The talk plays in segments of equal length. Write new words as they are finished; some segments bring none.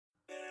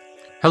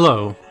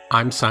Hello,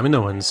 I'm Simon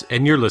Owens,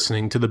 and you're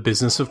listening to The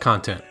Business of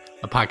Content,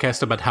 a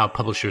podcast about how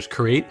publishers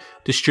create,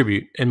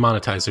 distribute, and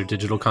monetize their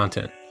digital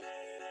content.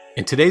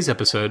 In today's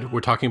episode, we're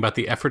talking about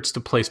the efforts to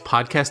place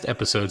podcast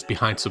episodes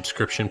behind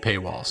subscription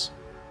paywalls.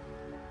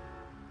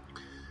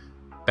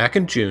 Back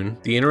in June,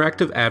 the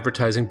Interactive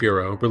Advertising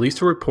Bureau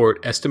released a report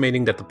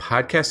estimating that the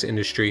podcast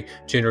industry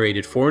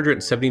generated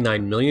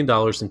 $479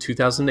 million in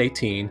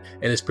 2018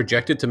 and is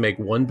projected to make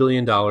 $1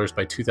 billion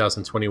by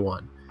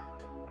 2021.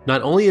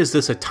 Not only is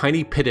this a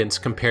tiny pittance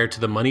compared to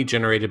the money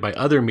generated by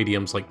other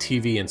mediums like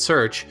TV and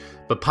search,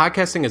 but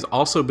podcasting has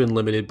also been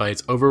limited by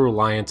its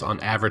over-reliance on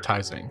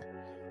advertising.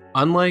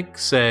 Unlike,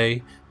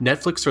 say,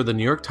 Netflix or the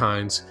New York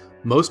Times,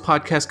 most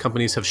podcast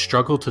companies have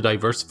struggled to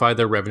diversify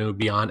their revenue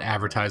beyond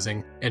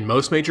advertising, and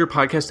most major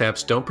podcast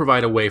apps don't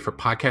provide a way for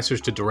podcasters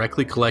to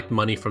directly collect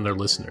money from their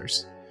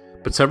listeners.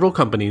 But several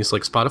companies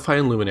like Spotify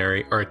and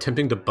Luminary are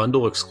attempting to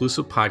bundle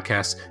exclusive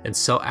podcasts and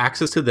sell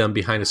access to them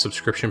behind a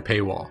subscription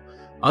paywall.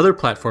 Other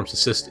platforms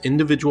assist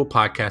individual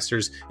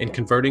podcasters in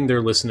converting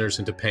their listeners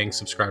into paying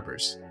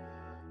subscribers.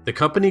 The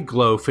company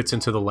Glow fits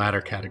into the latter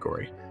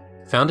category.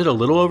 Founded a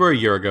little over a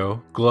year ago,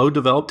 Glow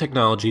developed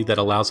technology that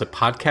allows a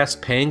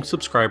podcast paying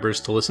subscribers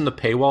to listen to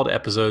paywalled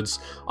episodes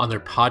on their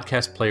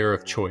podcast player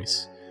of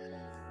choice.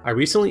 I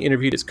recently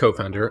interviewed its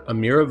co-founder,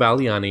 Amira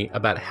Valiani,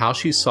 about how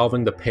she's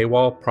solving the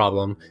paywall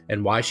problem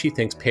and why she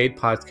thinks paid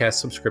podcast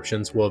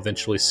subscriptions will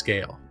eventually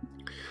scale.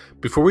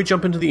 Before we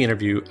jump into the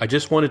interview, I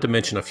just wanted to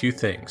mention a few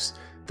things.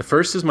 The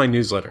first is my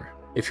newsletter.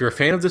 If you're a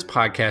fan of this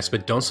podcast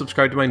but don't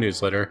subscribe to my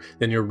newsletter,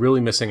 then you're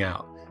really missing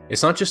out.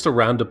 It's not just a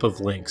roundup of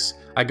links.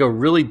 I go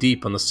really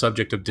deep on the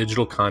subject of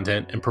digital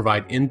content and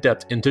provide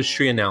in-depth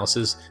industry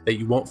analysis that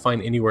you won't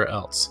find anywhere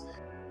else.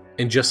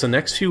 In just the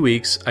next few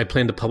weeks, I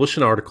plan to publish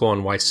an article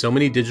on why so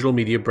many digital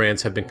media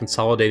brands have been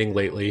consolidating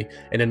lately,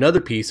 and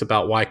another piece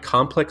about why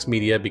Complex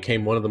Media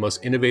became one of the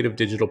most innovative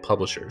digital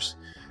publishers.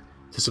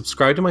 To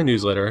subscribe to my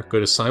newsletter, go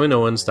to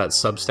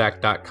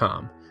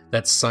simonowens.substack.com.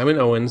 That's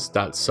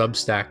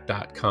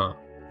simonowens.substack.com.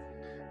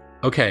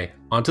 Okay,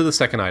 on to the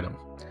second item.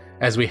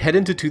 As we head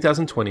into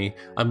 2020,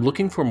 I'm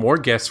looking for more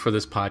guests for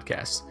this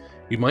podcast.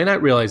 You might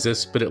not realize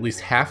this, but at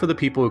least half of the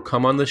people who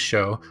come on this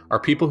show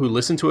are people who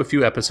listen to a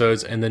few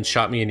episodes and then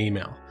shot me an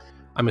email.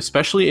 I'm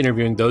especially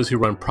interviewing those who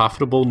run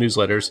profitable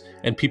newsletters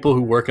and people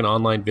who work in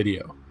online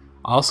video.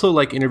 I also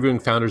like interviewing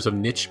founders of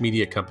niche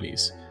media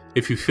companies.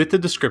 If you fit the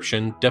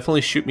description,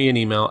 definitely shoot me an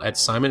email at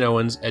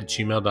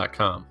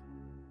simonowens@gmail.com.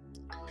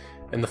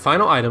 And the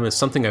final item is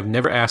something I've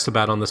never asked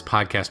about on this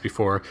podcast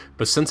before,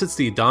 but since it's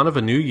the dawn of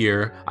a new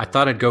year, I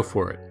thought I'd go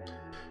for it.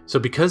 So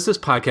because this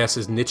podcast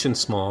is niche and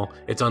small,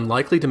 it's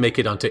unlikely to make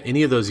it onto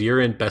any of those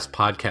year-end best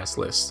podcast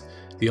lists.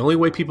 The only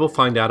way people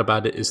find out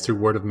about it is through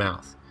word of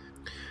mouth.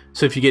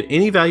 So if you get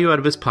any value out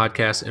of this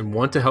podcast and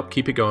want to help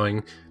keep it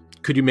going,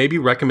 could you maybe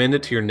recommend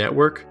it to your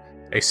network?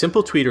 A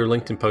simple tweet or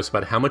LinkedIn post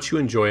about how much you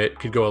enjoy it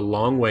could go a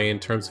long way in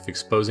terms of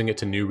exposing it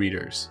to new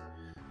readers.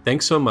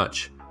 Thanks so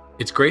much.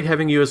 It's great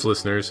having you as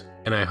listeners,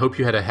 and I hope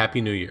you had a happy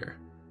new year.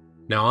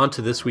 Now on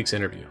to this week's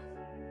interview.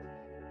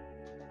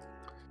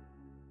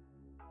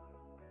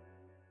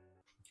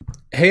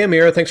 Hey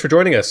Amira, thanks for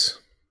joining us.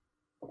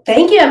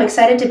 Thank you. I'm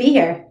excited to be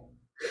here.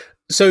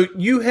 So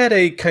you had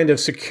a kind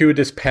of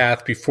circuitous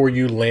path before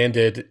you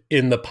landed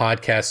in the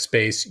podcast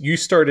space. You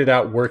started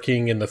out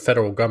working in the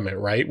federal government,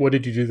 right? What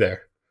did you do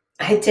there?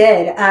 I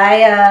did.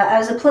 I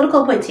was a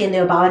political appointee in the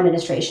Obama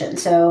administration.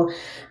 So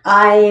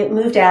I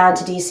moved down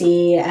to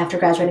DC after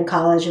graduating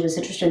college. I was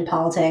interested in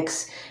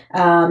politics.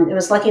 I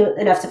was lucky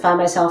enough to find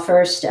myself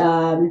first in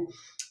a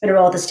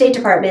role at the State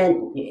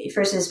Department,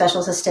 first as a special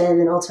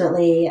assistant, and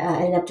ultimately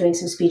ended up doing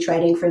some speech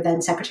writing for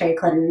then Secretary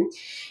Clinton.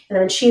 And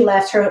then when she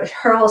left,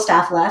 her whole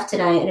staff left,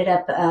 and I ended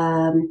up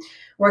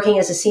working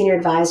as a senior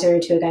advisor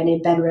to a guy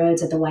named Ben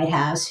Rhodes at the White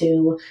House,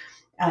 who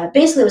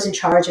basically was in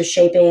charge of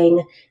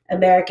shaping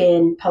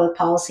American public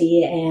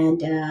policy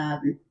and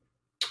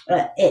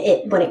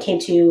when it came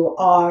to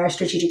our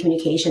strategic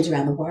communications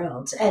around the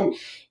world. And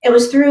it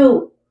was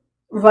through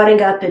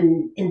running up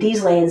in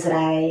these lanes that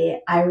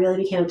I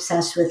really became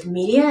obsessed with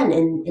media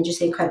and just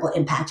the incredible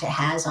impact it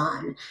has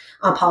on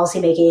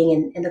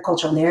policymaking and the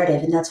cultural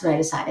narrative. And that's when I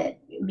decided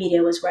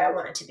media was where I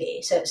wanted to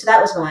be. So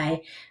that was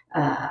the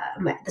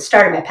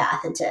start of my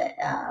path into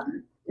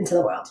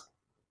the world.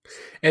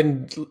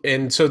 And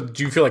so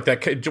do you feel like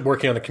that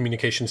working on the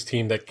communications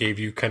team that gave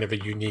you kind of a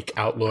unique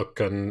outlook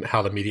on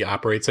how the media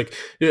operates? Like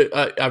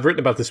I've written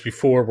about this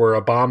before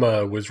where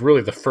Obama was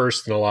really the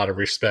first in a lot of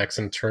respects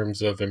in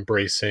terms of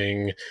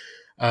embracing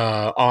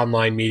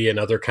online media and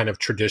other kind of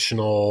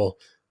traditional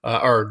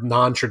or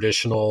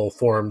non-traditional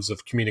forms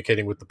of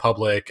communicating with the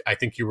public. I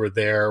think you were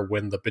there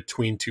when the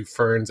Between Two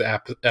Ferns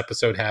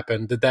episode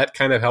happened. Did that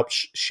kind of help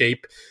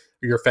shape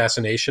your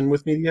fascination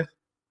with media?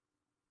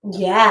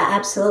 Yeah,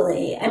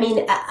 absolutely. I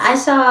mean, I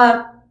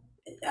saw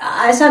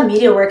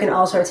media work in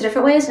all sorts of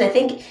different ways. And I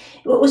think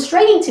what was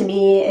striking to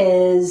me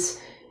is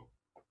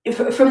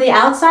from the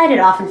outside, it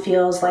often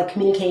feels like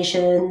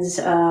communications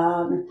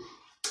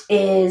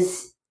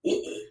is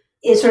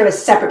is sort of a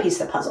separate piece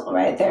of the puzzle,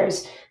 right?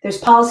 There's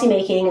policy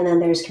making and then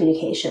there's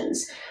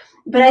communications.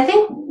 But I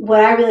think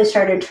what I really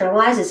started to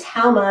internalize is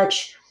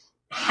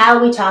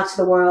how we talk to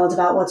the world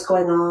about what's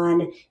going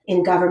on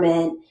in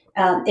government,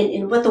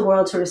 and what the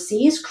world sort of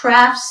sees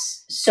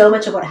crafts so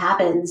much of what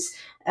happens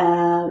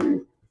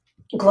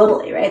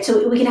globally, right?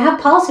 So we can have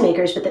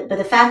policymakers, but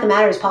the fact of the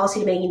matter is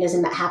policy making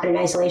doesn't happen in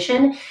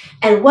isolation.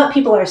 And what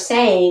people are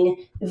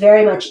saying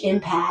very much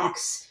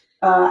impacts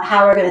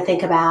how we're going to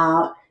think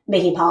about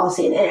making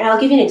policy. And I'll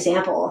give you an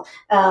example.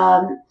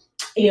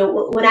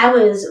 When I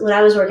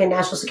was working in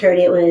national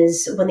security, it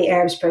was when the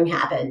Arab Spring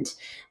happened,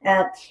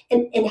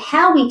 and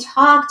how we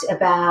talked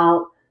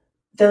about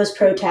those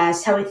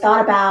protests, how we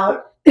thought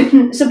about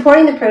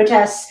supporting the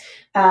protests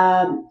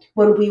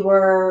when we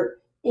were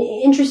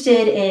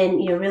interested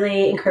in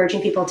really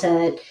encouraging people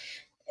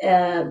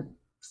uh,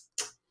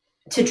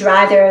 to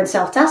drive their own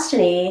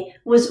self-destiny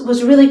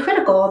was really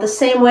critical. The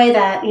same way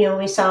that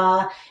we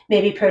saw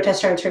maybe protests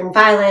started turning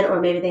violent,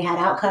 or maybe they had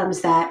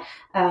outcomes that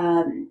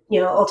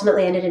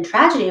ultimately ended in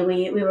tragedy.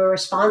 We were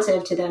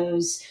responsive to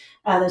those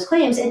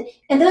claims,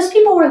 and those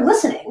people were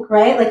listening,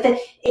 right? Like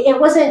it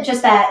wasn't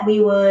just that we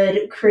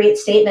would create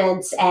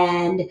statements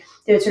and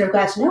they would sort of go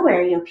out to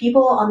nowhere.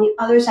 People on the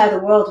other side of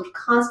the world would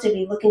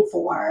constantly be looking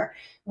for,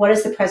 what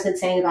is the president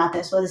saying about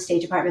this? What does the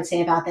State Department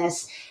say about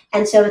this?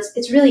 And so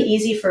it's really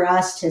easy for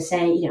us to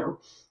say,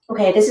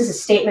 okay, this is a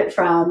statement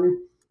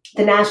from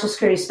the national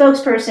security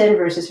spokesperson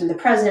versus from the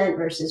president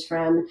versus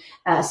from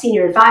a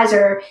senior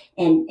advisor,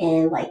 and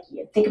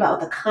think about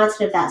what the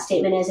content of that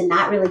statement is, and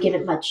not really give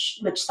it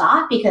much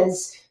thought,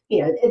 because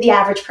the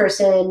average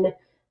person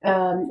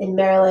in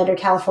Maryland or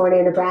California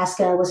or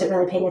Nebraska wasn't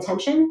really paying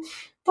attention.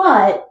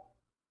 But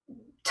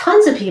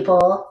tons of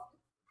people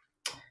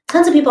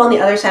on the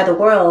other side of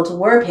the world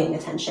were paying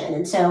attention.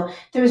 And so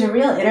there was a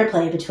real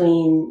interplay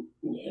between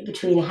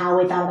how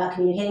we thought about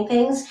communicating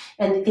things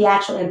and the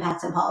actual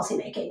impacts on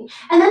policymaking.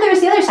 And then there's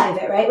the other side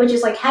of it, right? Which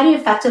is like, how do you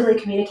effectively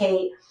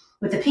communicate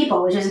with the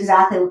people, which is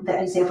exactly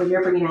the example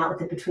you're bringing out with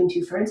the Between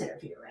Two Ferns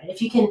interview, right?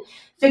 If you can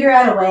figure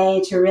out a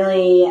way to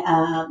really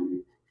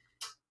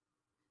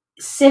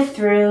sift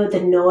through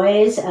the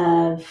noise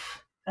of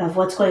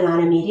what's going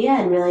on in media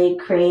and really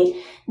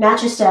create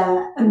not just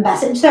a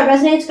message that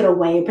resonates, but a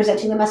way of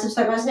presenting the message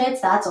that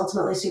resonates, that's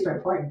ultimately super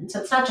important. So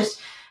it's not just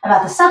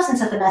about the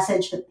substance of the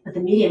message, but the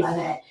medium of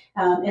it.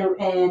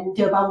 And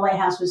the Obama White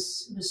House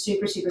was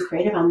super, super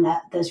creative on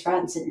those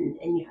fronts, and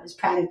I was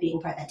proud of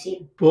being part of that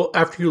team. Well,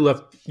 after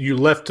you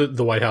left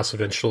the White House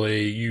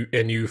eventually,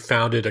 you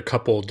founded a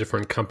couple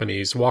different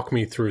companies. Walk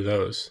me through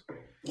those.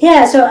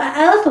 Yeah, so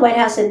I left the White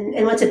House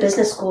and went to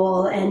business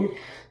school. And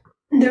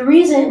the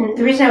reason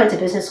I went to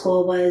business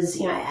school was,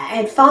 I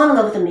had fallen in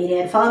love with the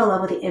media. I'd fallen in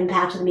love with the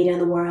impact of the media on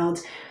the world.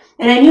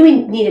 And I knew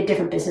we needed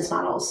different business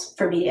models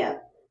for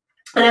media.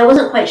 And I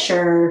wasn't quite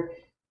sure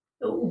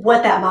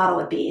what that model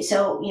would be.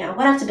 So, I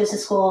went off to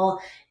business school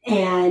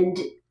and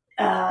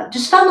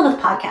just fell in love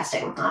with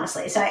podcasting,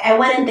 honestly. So I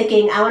went in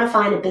thinking, I want to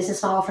find a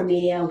business model for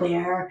media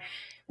where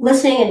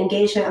listening and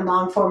engagement in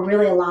long form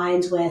really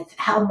aligns with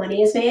how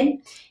money is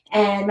made.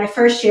 And my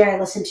first year, I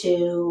listened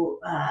to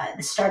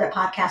the startup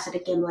podcast at a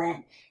Gimlet,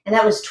 and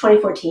that was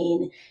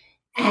 2014.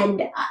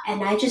 And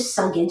I just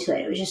sunk into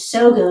it. It was just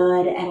so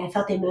good, and I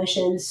felt the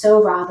emotions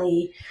so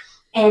rawly.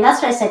 And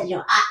that's when I said,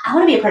 I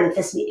want to be a part of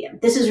this medium.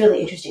 This is really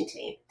interesting to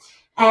me.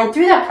 And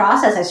through that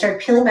process, I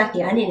started peeling back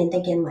the onion and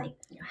thinking,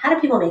 how do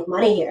people make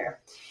money here?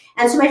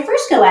 And so my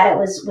first go at it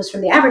was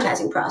from the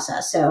advertising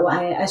process. So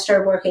I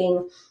started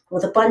working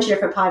with a bunch of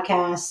different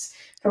podcasts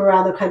from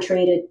around the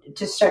country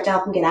to start to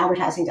help them get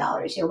advertising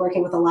dollars.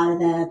 Working with a lot of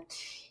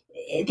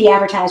the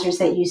advertisers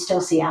that you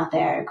still see out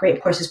there,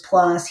 Great Courses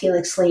Plus,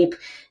 Helix Sleep,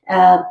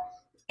 and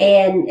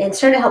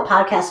started to help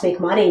podcasts make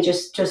money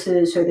just through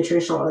sort of the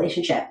traditional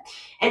relationship.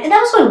 And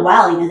that was going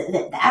well.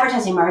 The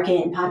advertising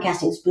market and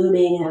podcasting is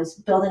booming, and I was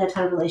building a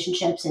ton of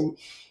relationships, and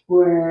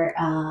we're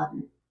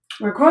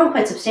growing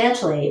quite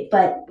substantially.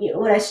 But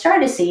what I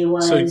started to see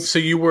was so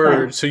you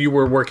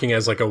were working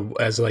as like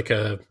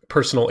a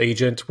personal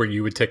agent, where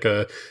you would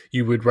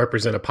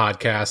represent a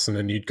podcast, and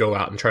then you'd go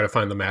out and try to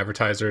find them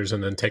advertisers,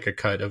 and then take a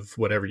cut of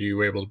whatever you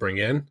were able to bring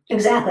in.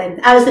 Exactly.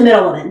 I was the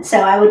middlewoman, so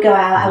I would go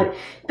out, I would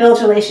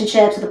build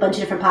relationships with a bunch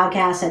of different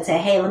podcasts. I'd say,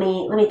 hey, let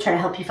me try to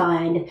help you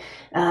find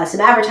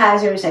some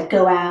advertisers. I'd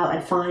go out,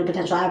 I'd find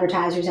potential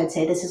advertisers. I'd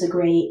say, this is a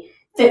great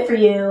fit for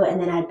you, and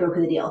then I'd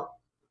broker the deal.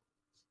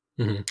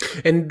 Mm-hmm.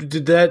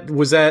 And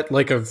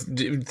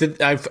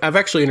I've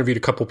actually interviewed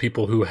a couple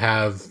people who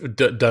have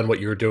done what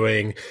you were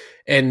doing,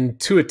 and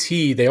to a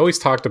T, they always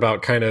talked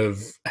about kind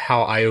of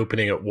how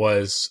eye-opening it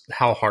was,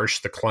 how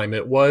harsh the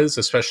climate was,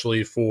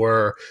 especially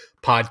for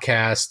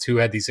podcasts who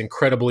had these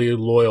incredibly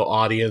loyal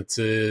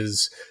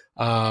audiences,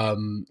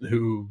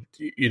 who,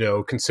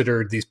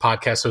 considered these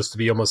podcast hosts to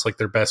be almost like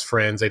their best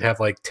friends. They'd have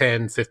like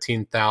 10,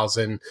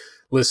 15,000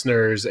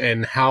 listeners,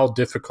 and how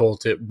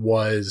difficult it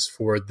was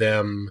for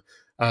them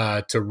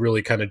to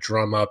really kind of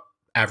drum up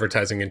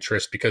advertising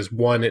interest? Because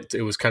one,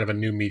 it was kind of a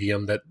new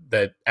medium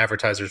that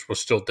advertisers were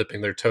still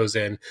dipping their toes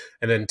in,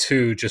 and then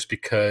two, just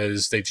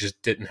because they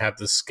just didn't have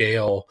the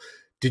scale.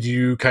 Did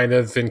you kind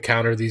of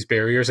encounter these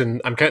barriers?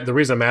 And the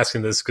reason I'm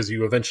asking this because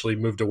you eventually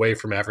moved away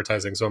from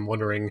advertising, so I'm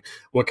wondering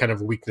what kind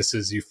of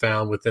weaknesses you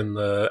found within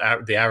the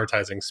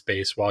advertising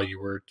space while you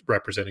were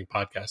representing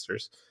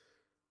podcasters.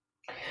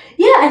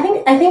 Yeah,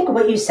 I think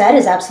what you said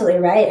is absolutely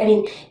right. I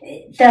mean,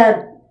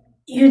 the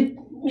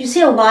you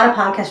see a lot of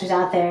podcasters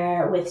out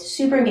there with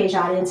super engaged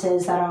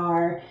audiences that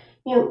are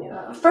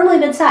firmly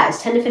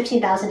mid-sized, 10 to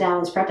 15,000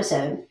 downloads per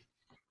episode,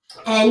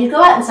 and you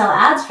go out and sell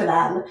ads for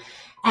them.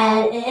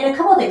 And a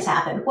couple of things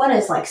happen. One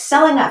is like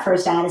selling that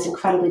first ad is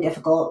incredibly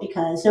difficult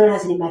because no one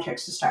has any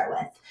metrics to start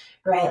with,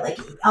 right? Like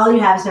all you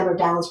have is number of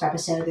downloads per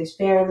episode. There's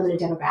very limited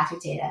demographic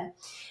data.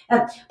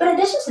 But in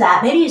addition to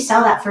that, maybe you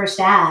sell that first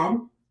ad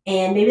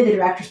and maybe the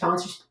direct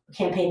response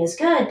campaign is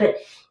good, but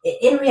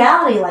in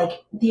reality,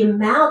 like the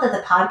amount that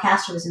the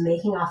podcaster was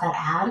making off that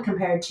ad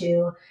compared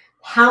to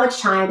how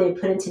much time they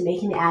put into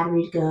making the ad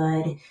read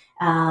good,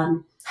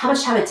 how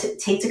much time it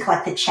take to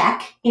collect the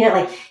check,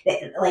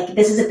 like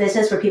this is a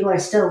business where people are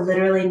still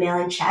literally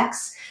mailing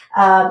checks.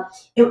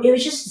 It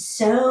was just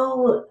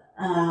so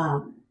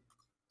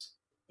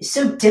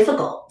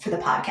difficult for the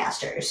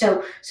podcaster.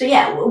 So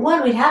yeah,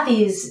 one, we'd have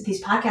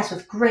these podcasts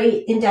with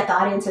great in-depth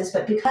audiences,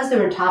 but because they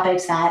were in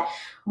topics that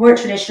weren't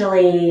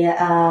traditionally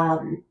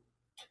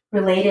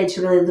related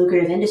to really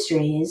lucrative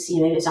industries,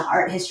 it was an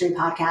art history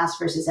podcast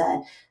versus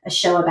a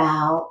show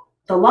about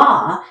the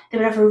law, they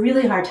would have a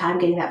really hard time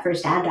getting that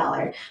first ad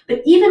dollar.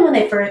 But even when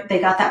they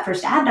got that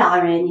first ad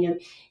dollar in,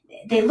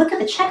 they look at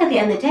the check at the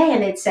end of the day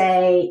and they'd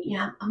say,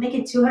 I'm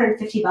making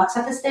 $250 off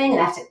this thing, and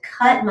I have to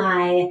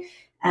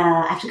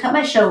cut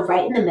my show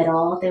right in the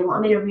middle. They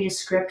want me to read a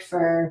script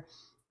for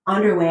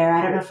underwear.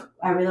 I don't know if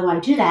I really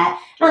want to do that.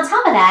 And on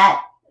top of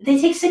that, they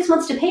take 6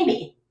 months to pay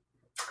me.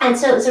 And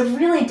so it's a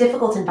really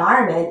difficult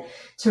environment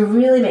to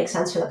really make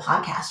sense for the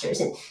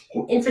podcasters.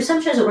 And for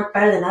some shows, it worked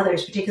better than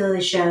others,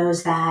 particularly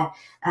shows that,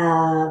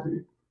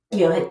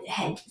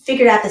 had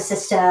figured out the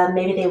system.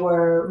 Maybe they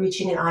were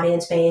reaching an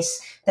audience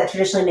base that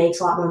traditionally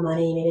makes a lot more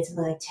money. Maybe it's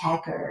something like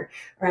tech or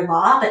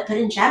law. But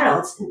in general,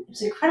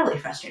 it's incredibly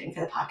frustrating for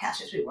the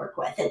podcasters we work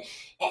with. And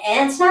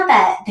it's not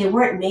that they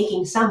weren't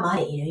making some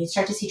money. You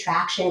start to see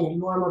traction and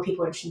more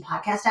people are interested in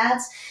podcast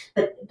ads.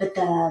 But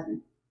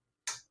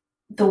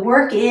the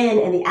work in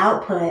and the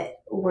output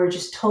were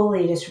just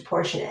totally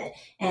disproportionate.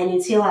 And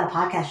you'd see a lot of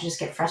podcasters just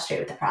get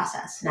frustrated with the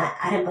process. And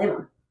I didn't blame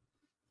them.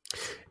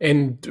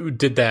 And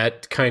did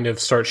that kind of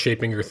start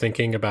shaping your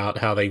thinking about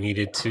how they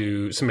needed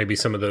to, so maybe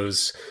some of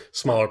those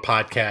smaller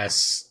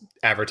podcasts,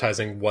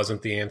 advertising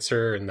wasn't the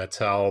answer, and that's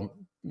how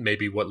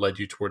maybe what led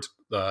you towards,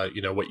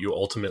 what you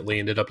ultimately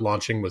ended up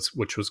launching,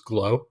 which was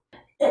Glow?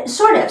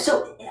 Sort of.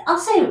 So I'll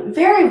say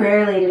very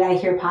rarely did I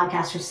hear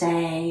podcasters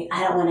say,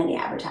 I don't want any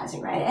advertising,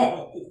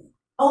 right?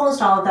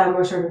 Almost all of them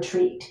were sort of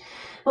intrigued.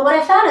 But what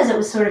I found is it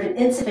was sort of an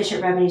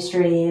insufficient revenue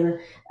stream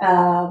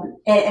and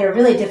a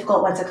really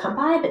difficult one to come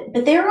by.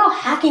 But they were all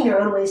hacking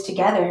their own ways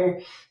together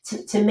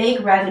to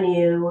make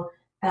revenue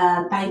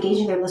by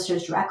engaging their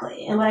listeners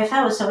directly. And what I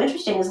found was so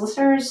interesting is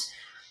listeners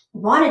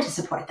wanted to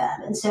support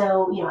them. And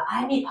so,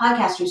 I meet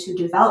podcasters who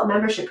develop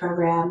membership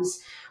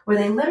programs where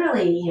they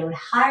literally, would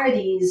hire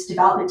these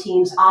development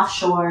teams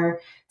offshore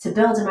to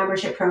build a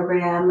membership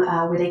program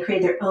where they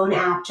create their own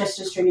app just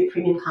to distribute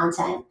premium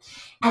content.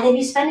 And they'd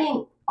be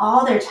spending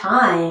all their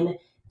time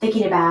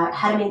thinking about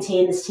how to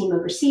maintain this team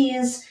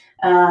overseas,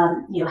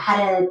 how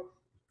to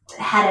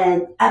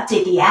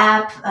update the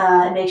app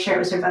and make sure it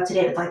was sort of up to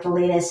date with like the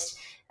latest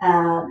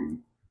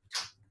iOS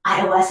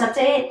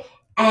update.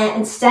 And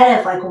instead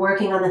of like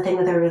working on the thing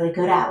that they're really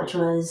good at, which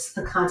was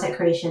the content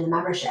creation, the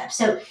membership.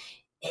 So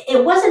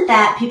it wasn't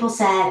that people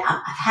said,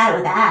 I've had it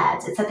with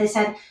ads. It's that they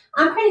said,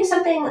 I'm creating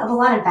something of a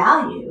lot of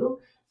value,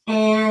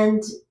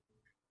 and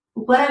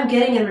what I'm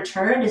getting in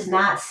return does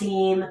not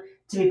seem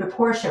to be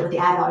proportionate with the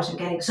ad dollars I'm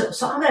getting. So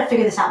I'm going to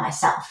figure this out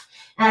myself.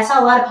 And I saw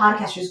a lot of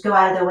podcasters go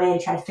out of their way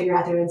to try to figure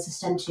out their own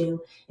system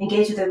to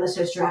engage with their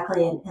listeners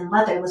directly and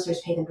let their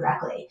listeners pay them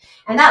directly.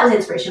 And that was the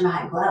inspiration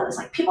behind Glow. It's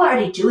like, people are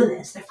already doing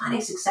this. They're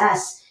finding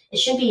success. It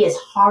shouldn't be as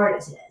hard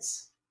as it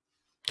is.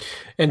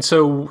 And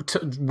so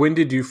when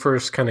did you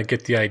first kind of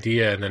get the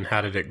idea, and then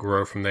how did it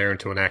grow from there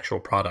into an actual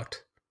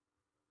product?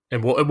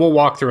 And we'll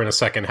walk through in a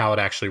second how it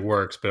actually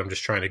works, but I'm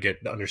just trying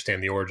to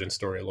understand the origin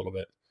story a little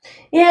bit.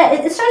 Yeah,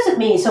 it starts with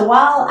me. So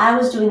while I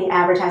was doing the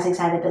advertising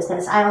side of the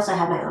business, I also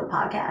had my own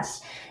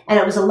podcast. And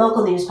it was a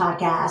local news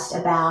podcast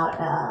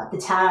about the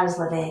town I was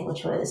living,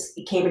 which was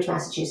Cambridge,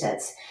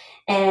 Massachusetts.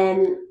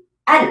 And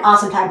I had an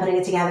awesome time putting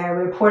it together.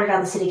 We reported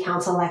on the city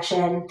council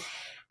election.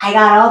 I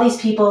got all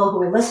these people who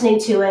were listening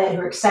to it, who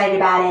were excited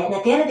about it. And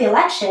at the end of the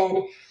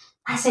election,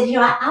 I said,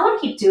 I want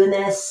to keep doing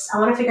this. I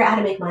want to figure out how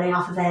to make money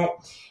off of it.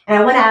 And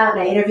I went out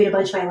and I interviewed a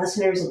bunch of my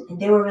listeners, and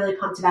they were really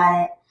pumped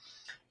about it.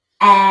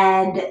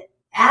 And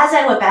as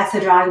I went back to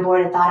the drawing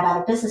board and thought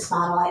about a business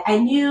model, I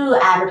knew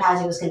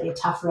advertising was going to be a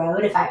tough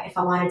road if I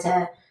wanted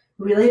to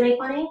really make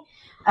money.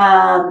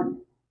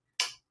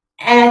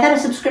 And I thought a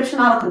subscription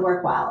model could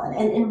work well.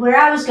 And where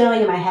I was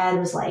going in my head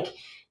was like,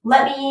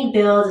 let me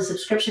build a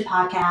subscription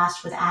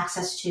podcast with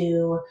access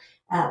to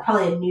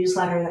probably a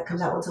newsletter that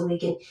comes out once a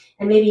week,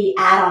 and maybe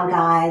add-on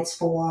guides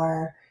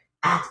for,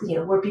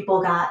 where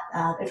people got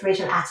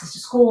information on access to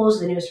schools,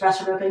 the newest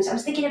restaurant openings. I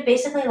was thinking of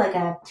basically like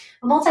a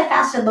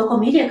multifaceted local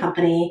media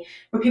company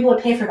where people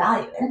would pay for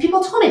value. And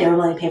people told me they were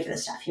willing to pay for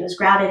this stuff. He was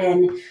grounded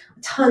in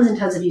tons and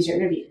tons of user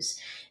interviews.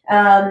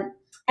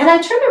 And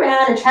I turned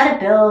around and tried to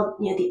build,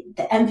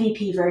 the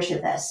MVP version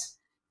of this.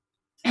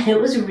 And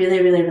it was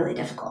really, really, really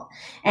difficult.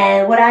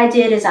 And what I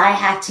did is I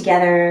hacked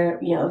together,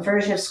 a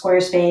version of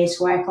Squarespace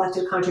where I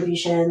collected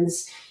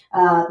contributions.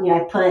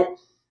 I put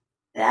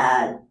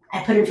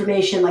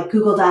information like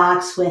Google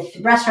Docs with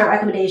restaurant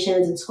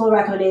recommendations and school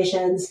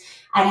recommendations.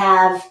 I'd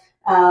have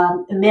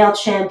a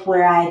MailChimp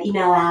where I'd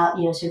email out,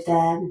 sort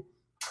of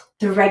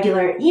the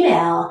regular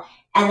email.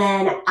 And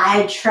then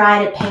I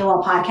tried to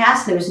paywall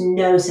podcasts. There was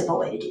no simple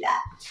way to do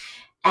that.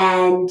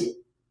 And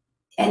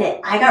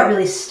I got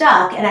really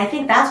stuck. And I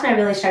think that's when I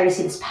really started to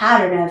see this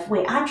pattern of,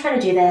 wait, I'm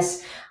trying to do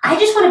this. I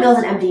just want to build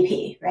an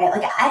MVP, right?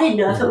 Like I didn't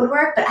know if it would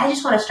work, but I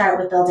just want to start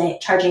with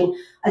charging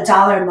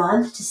 $1 a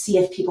month to see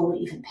if people would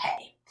even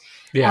pay.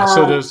 Yeah.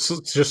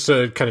 Just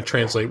to kind of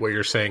translate what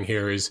you're saying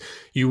here is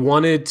you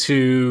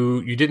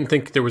didn't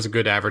think there was a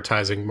good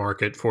advertising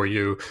market for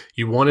you.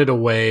 You wanted a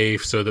way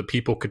so that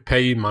people could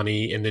pay you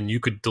money and then you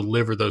could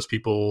deliver those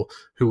people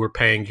who were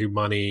paying you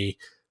money,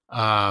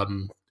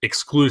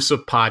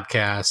 exclusive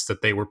podcasts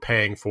that they were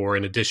paying for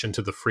in addition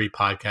to the free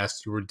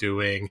podcasts you were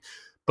doing.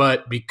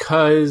 But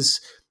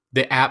because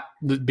like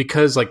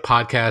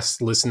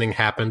podcast listening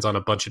happens on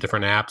a bunch of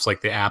different apps,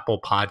 like the Apple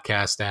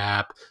Podcast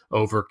app,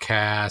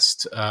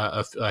 Overcast,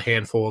 a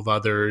handful of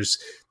others,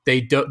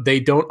 they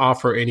don't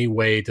offer any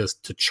way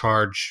to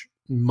charge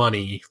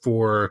money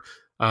for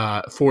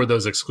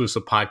those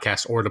exclusive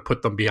podcasts or to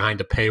put them behind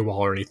a paywall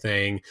or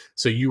anything.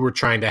 So you were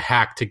trying to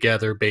hack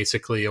together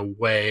basically a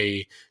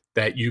way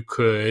that you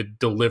could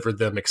deliver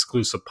them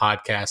exclusive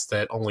podcasts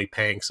that only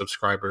paying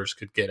subscribers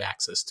could get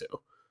access to.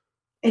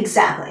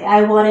 Exactly.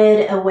 I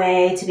wanted a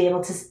way to be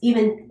able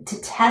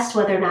to test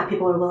whether or not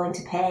people were willing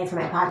to pay for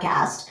my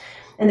podcast.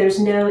 And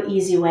there's no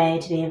easy way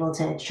to be able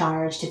to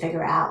charge to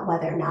figure out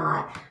whether or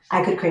not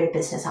I could create a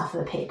business off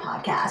of a paid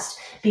podcast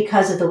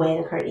because of the way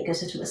the current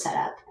ecosystem was set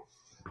up.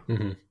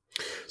 Mm-hmm.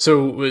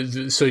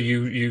 So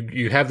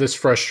you have this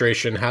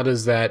frustration. How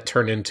does that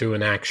turn into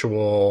an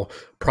actual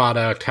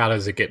product? How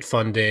does it get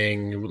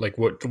funding?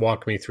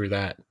 Walk me through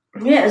that.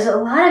 Yeah, there's a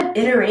lot of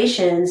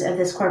iterations of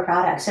this core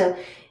product. So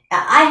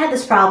I had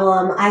this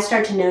problem. I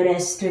started to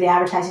notice through the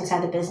advertising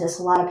side of the business,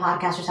 a lot of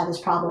podcasters have this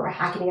problem. We're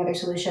hacking together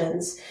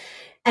solutions.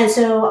 And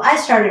so I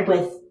started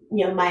with,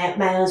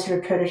 my own sort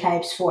of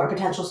prototypes for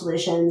potential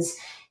solutions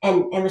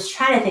and was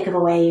trying to think of a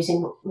way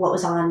using what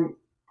was on,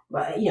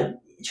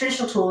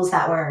 traditional tools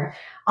that were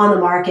on the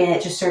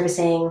market, just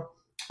servicing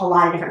a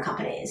lot of different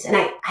companies. And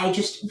I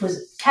just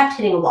kept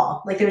hitting a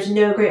wall. Like there was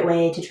no great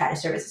way to try to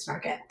service this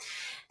market.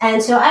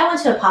 And so I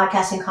went to a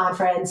podcasting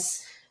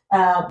conference,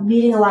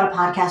 meeting a lot of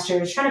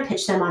podcasters, trying to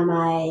pitch them on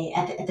my,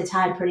 at the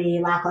time, pretty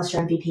lackluster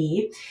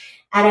MVP.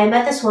 And I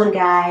met this one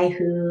guy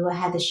who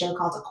had this show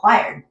called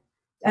Acquired.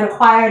 And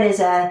Acquired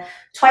is a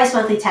twice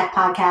monthly tech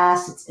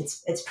podcast.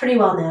 It's pretty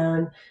well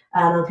known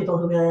among people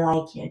who really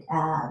like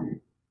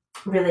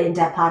really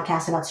in-depth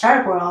podcasts about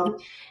startup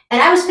world.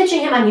 And I was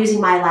pitching him on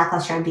using my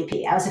lackluster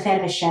MVP. I was a fan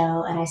of his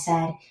show, and I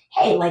said,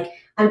 hey,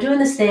 I'm doing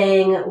this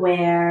thing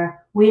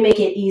where we make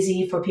it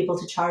easy for people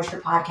to charge for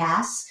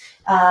podcasts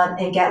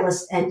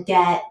and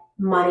get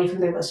money from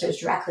their listeners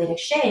directly in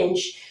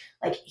exchange.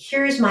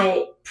 Here's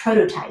my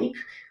prototype.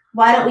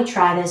 Why don't we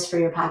try this for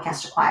your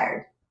podcast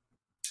Acquired?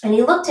 And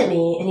he looked at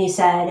me and he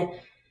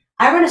said,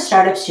 I run a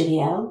startup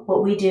studio.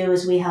 What we do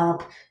is we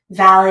help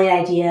validate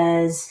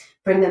ideas,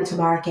 bring them to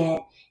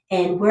market,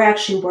 and we're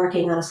actually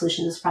working on a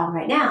solution to this problem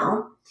right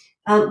now.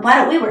 Why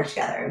don't we work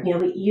together?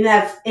 You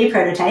have a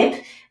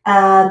prototype.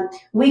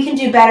 We can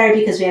do better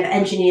because we have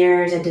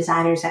engineers and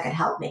designers that can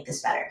help make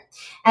this better.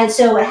 And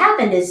so what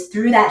happened is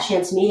through that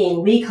chance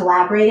meeting, we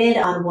collaborated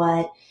on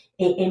what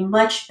a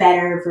much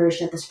better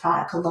version of this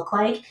product could look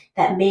like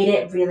that made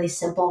it really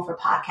simple for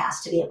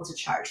podcasts to be able to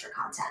charge for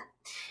content.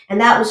 And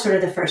that was sort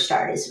of the first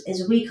start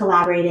is we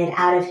collaborated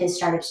out of his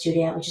startup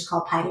studio, which is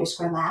called Pioneer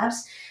Square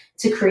Labs,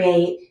 to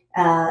create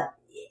a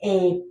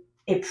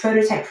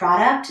prototype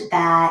product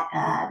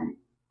that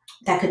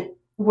could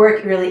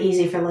work really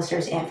easy for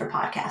listeners and for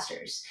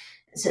podcasters.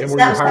 So, and were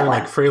you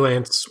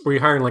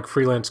hiring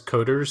freelance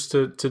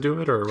coders to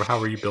do it, or how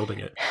were you building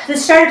it? The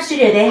startup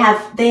studio,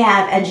 they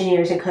have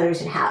engineers and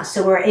coders in house,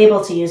 so we're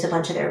able to use a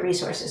bunch of their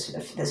resources for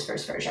this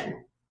first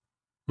version.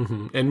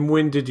 Mm-hmm. And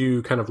when did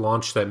you kind of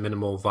launch that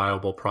minimal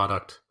viable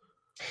product?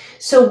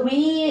 So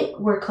we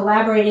were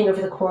collaborating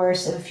over the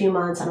course of a few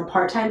months on a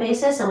part-time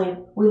basis,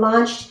 and we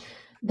launched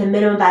the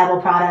minimum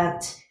viable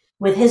product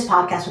with his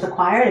podcast with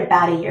Acquired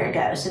about a year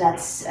ago. So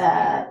that's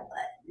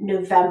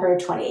November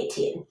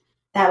 2018.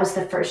 That was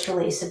the first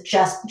release of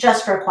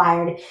just for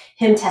acquired,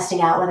 him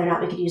testing out whether or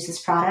not we could use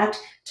this product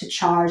to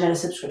charge on a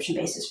subscription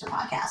basis for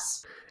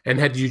podcasts. And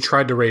had you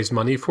tried to raise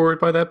money for it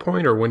by that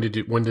point, or when did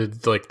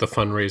like the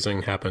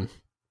fundraising happen?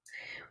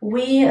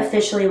 We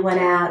officially went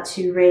out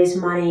to raise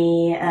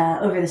money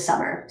over the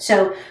summer.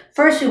 So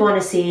first we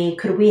want to see,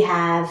 could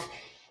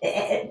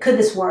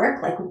this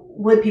work? Like,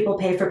 would people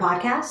pay for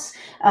podcasts?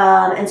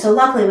 And so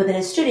luckily within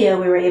a studio,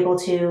 we were able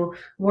to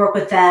work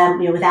with them,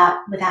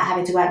 without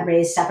having to go out and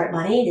raise separate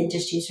money and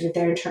just use sort of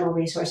their internal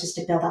resources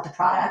to build out the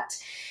product.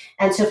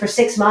 And so for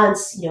 6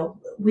 months,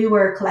 we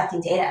were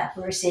collecting data.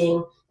 We were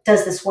seeing,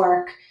 does this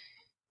work?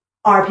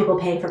 Are people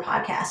paying for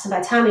podcasts? And by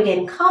the time we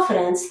gained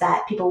confidence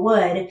that people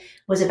would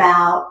was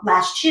about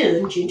last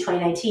June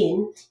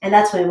 2019. And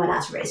that's when we went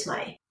out to raise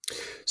money.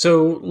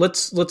 So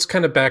let's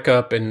kind of back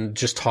up and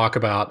just talk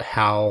about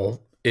how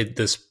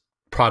this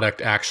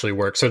product actually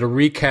works. So to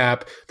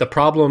recap, the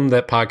problem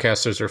that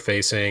podcasters are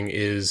facing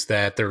is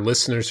that their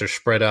listeners are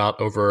spread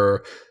out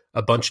over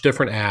a bunch of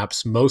different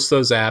apps. Most of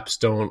those apps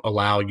don't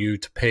allow you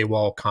to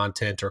paywall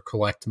content or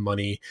collect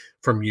money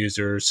from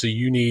users. So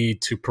you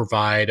need to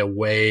provide a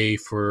way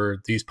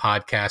for these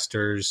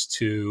podcasters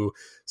to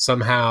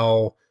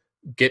somehow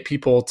get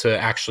people to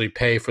actually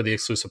pay for the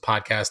exclusive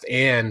podcast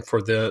and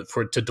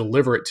to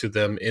deliver it to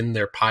them in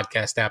their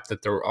podcast app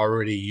that they're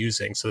already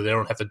using, so they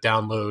don't have to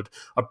download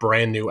a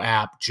brand new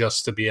app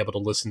just to be able to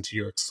listen to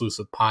your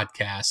exclusive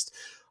podcast.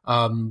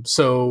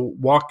 So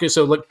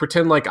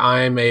pretend like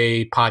I'm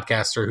a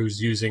podcaster who's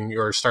using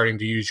or starting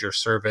to use your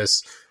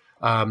service.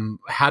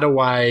 How do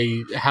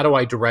I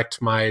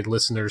direct my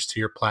listeners to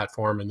your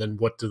platform, and then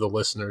what do the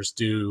listeners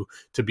do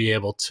to be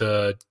able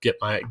to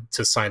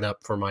to sign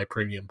up for my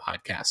premium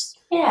podcast?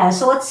 Yeah,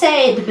 so let's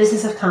say the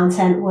Business of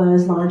Content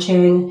was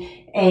launching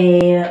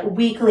a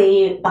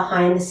weekly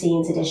behind the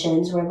scenes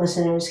editions where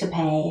listeners could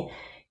pay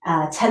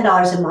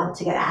 $10 a month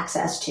to get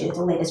access to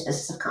the latest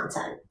Business of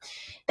Content.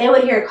 They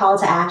would hear a call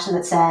to action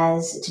that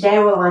says, today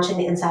we're launching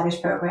the Insiders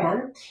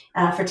Program.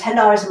 For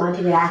 $10 a month,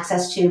 you get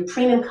access to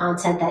premium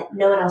content that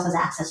no one else has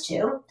access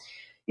to.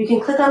 You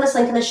can click on this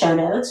link in the show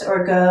notes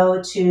or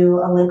go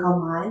to a link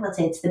online. Let's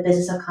say it's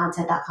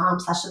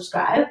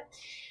thebusinessofcontent.com/subscribe.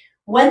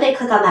 When they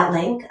click on that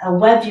link, a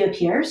web view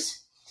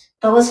appears.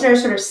 The listener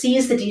sort of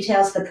sees the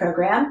details of the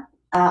program,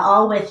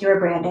 all with your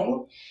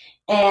branding.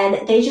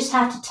 And they just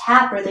have to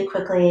tap really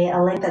quickly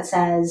a link that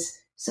says,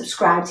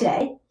 subscribe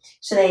today.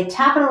 So they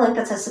tap on a link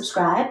that says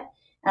subscribe.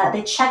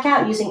 They check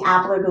out using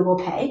Apple or Google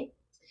Pay.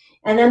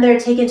 And then they're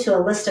taken to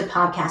a list of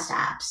podcast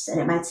apps. And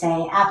it might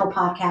say Apple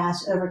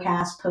Podcasts,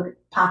 Overcast,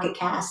 Pocket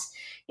Cast,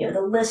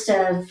 the list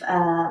of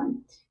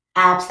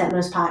apps that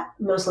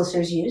most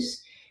listeners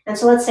use. And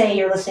so let's say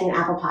you're listening to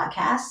Apple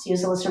Podcasts.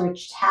 Use the listener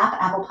to tap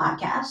Apple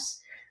Podcasts.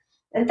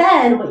 And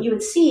then what you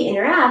would see in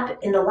your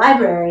app in the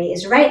library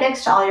is right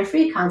next to all your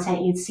free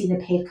content, you'd see the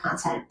paid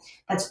content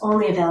that's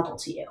only available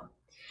to you.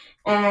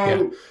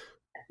 And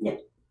yeah.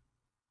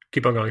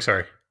 Keep on going,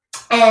 sorry.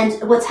 And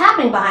what's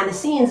happening behind the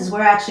scenes is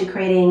we're actually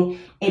creating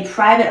a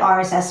private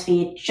RSS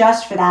feed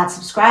just for that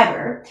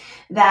subscriber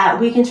that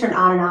we can turn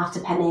on and off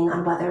depending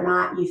on whether or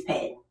not you've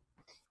paid.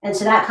 And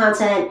so that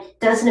content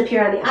doesn't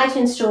appear on the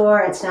iTunes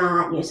store. It's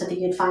not something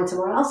you'd find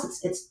somewhere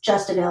else. It's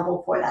just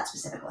available for that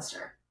specific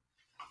listener.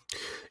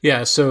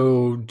 Yeah.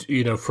 So,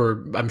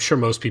 I'm sure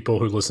most people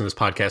who listen to this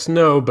podcast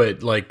know,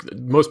 but like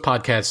most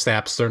podcast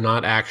apps, they're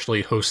not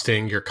actually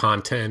hosting your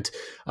content.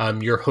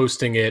 You're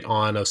hosting it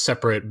on a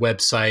separate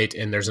website,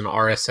 and there's an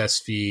RSS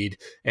feed,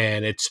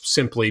 and it's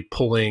simply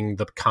pulling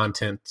the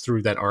content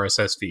through that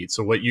RSS feed.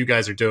 So what you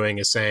guys are doing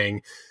is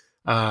saying,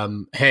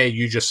 hey,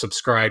 you just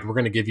subscribed. We're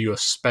going to give you a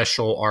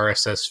special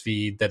RSS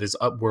feed that is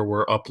up where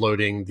we're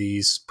uploading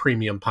these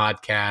premium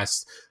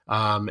podcasts.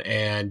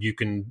 And you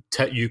can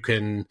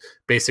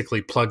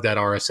basically plug that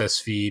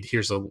RSS feed.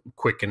 Here's a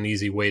quick and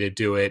easy way to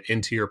do it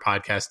into your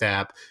podcast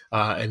app.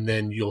 And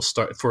then you'll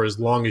start, for as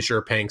long as you're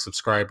a paying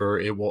subscriber,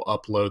 it will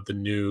upload the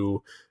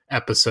new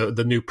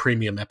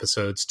premium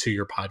episodes to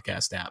your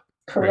podcast app.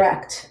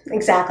 Correct. Right.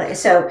 Exactly.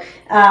 So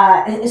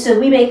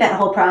we make that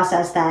whole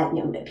process that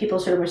people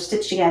sort of are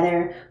stitched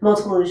together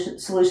multiple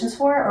solutions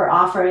for, or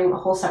offering a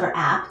whole separate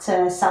app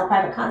to sell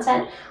private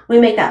content. We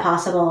make that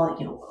possible,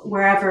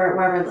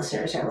 wherever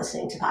listeners are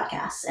listening to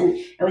podcasts, and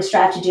we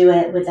strive to do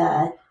it with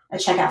a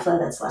checkout flow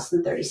that's less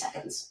than 30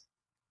 seconds.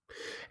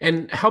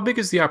 And how big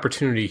is the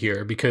opportunity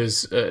here?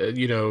 Because,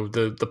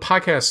 the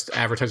podcast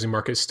advertising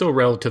market is still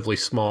relatively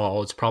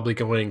small. It's probably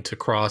going to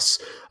cross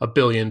 $1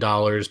 billion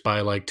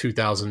by like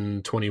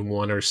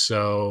 2021 or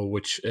so,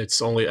 which I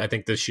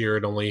think this year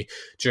it only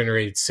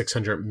generated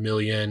 600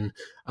 million.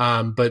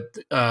 But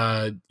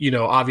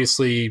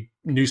obviously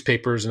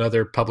newspapers and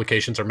other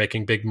publications are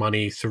making big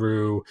money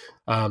through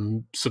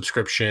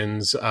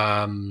subscriptions.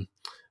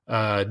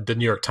 The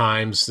New York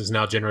Times is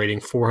now generating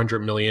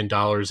 $400 million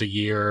a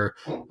year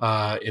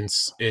in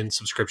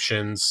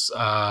subscriptions.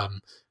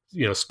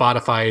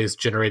 Spotify is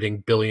generating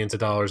billions of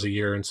dollars a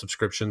year in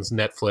subscriptions.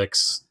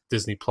 Netflix,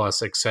 Disney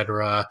Plus,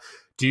 etc.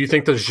 Do you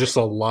think there's just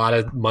a lot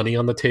of money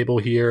on the table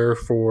here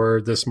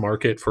for this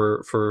market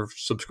for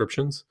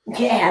subscriptions?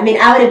 Yeah, I mean,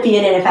 I wouldn't be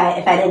in it if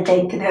I didn't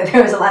think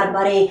there was a lot of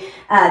money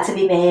to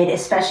be made,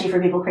 especially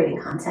for people creating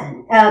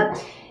content.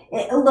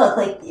 Look,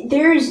 like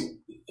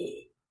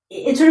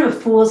it's sort of a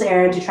fool's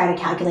errand to try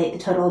to calculate the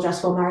total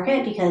addressable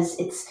market because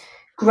it's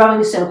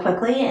growing so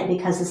quickly and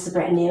because this is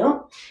brand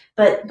new.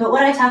 But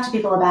when I talk to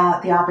people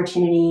about the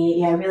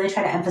opportunity, I really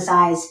try to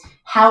emphasize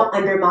how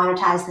under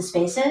monetized the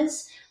space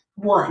is.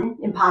 One,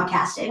 in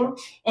podcasting,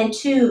 and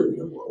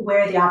two,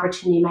 where the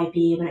opportunity might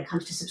be when it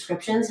comes to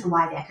subscriptions and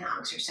why the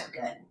economics are so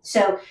good.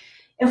 So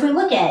if we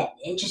look at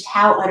just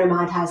how under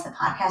monetized the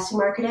podcasting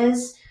market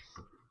is,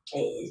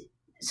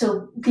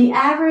 so the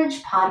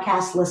average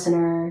podcast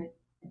listener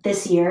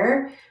this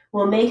year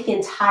will make the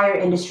entire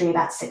industry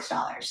about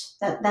 $6.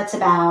 That's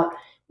about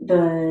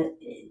the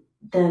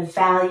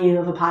value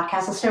of a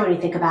podcast listener when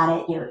you think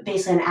about it,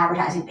 basically on an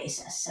advertising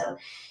basis. So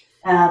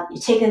you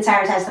take the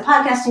entire size of the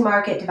podcasting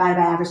market divided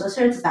by average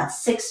listeners, it's about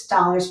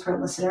 $6 per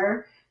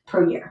listener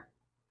per year.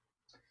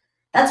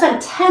 That's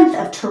about a tenth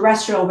of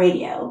terrestrial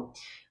radio,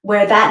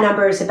 where that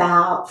number is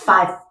about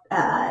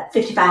 $55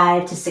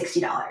 to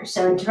 $60.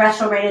 So in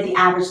terrestrial radio, the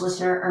average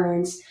listener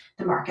earns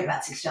the market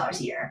about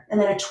 $60 a year,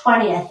 and then a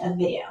 20th of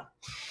video.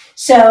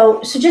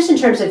 So just in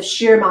terms of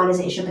sheer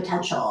monetization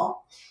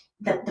potential,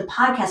 the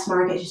podcast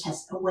market just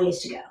has a ways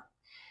to go.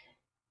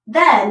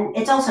 Then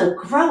it's also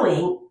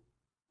growing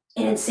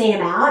an insane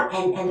amount,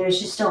 and there's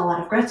just still a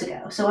lot of growth to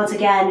go. So once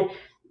again,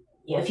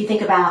 if you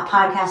think about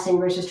podcasting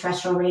versus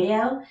terrestrial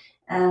radio,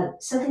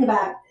 something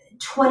about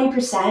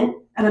 20%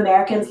 of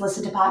Americans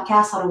listen to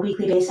podcasts on a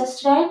weekly basis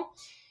today.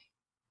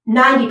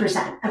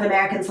 90% of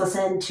Americans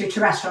listen to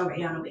terrestrial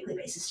radio on a weekly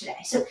basis today.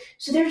 So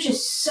there's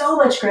just so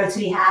much growth to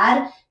be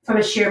had from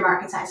a sheer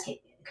market size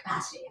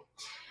capacity.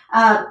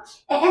 And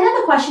then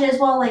the question is,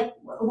 well, like,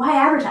 why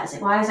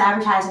advertising? Why is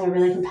advertising a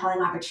really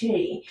compelling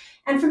opportunity?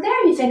 And from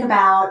there, you think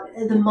about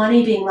the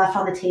money being left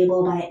on the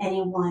table by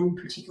any one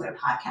particular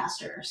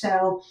podcaster.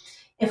 So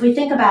if we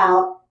think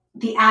about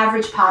the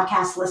average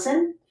podcast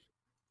listen,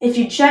 if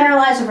you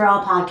generalize over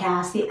all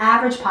podcasts, the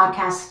average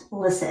podcast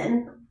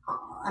listen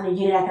on a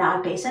unit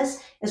economic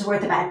basis is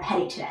worth about a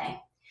penny today.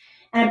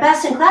 And a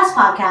best-in-class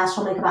podcast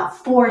will make about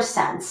 4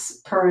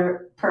 cents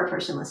per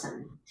person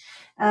listen.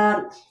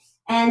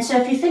 And so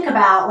if you think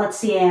about, let's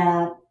see,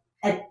 a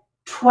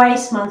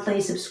twice monthly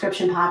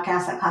subscription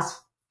podcast that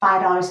costs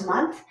 $5 a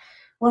month,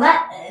 well,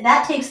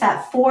 that takes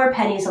that 4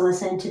 pennies a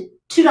listen to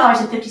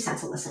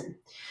 $2.50 a listen.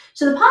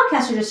 So the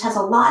podcaster just has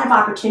a lot of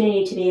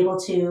opportunity to be able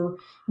to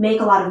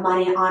make a lot of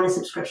money on a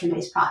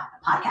subscription-based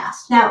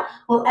podcast. Now,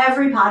 will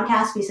every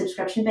podcast be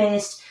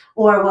subscription-based,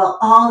 or will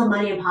all the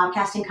money in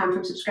podcasting come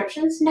from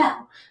subscriptions?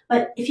 No.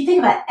 But if you think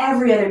about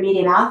every other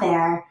medium out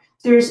there,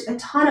 there's a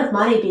ton of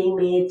money being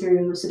made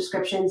through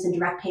subscriptions and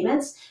direct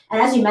payments.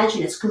 And as you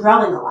mentioned, it's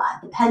growing a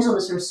lot. The pendulum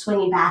is sort of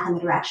swinging back in the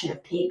direction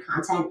of paid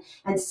content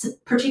and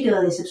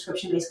particularly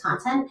subscription-based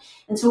content.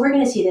 And so we're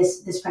going to see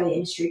this part of the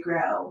industry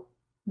grow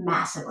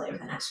massively over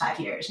the next 5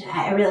 years. And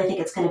I really think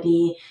it's going to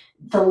be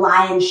the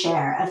lion's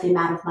share of the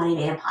amount of money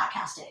made in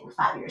podcasting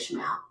 5 years from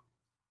now.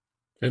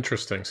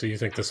 Interesting. So you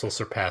think this will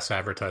surpass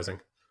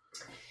advertising?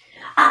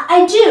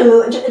 I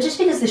do, just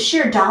because the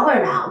sheer dollar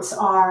amounts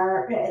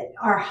are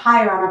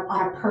higher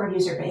on a per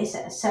user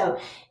basis. So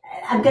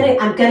I'm gonna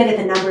get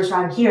the numbers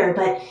wrong here,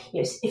 but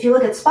if you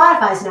look at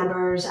Spotify's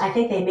numbers, I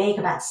think they make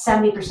about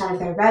 70% of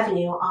their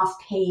revenue off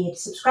paid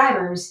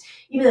subscribers,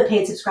 even though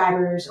paid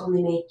subscribers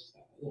only make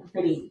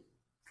maybe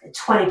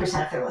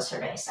 20% of their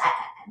listener base.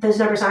 Those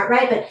numbers aren't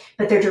right,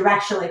 but they're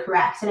directionally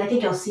correct, and I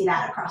think you'll see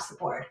that across the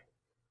board.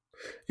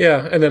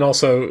 Yeah, and then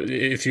also,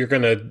 if you're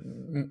going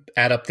to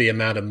add up the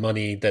amount of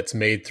money that's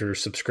made through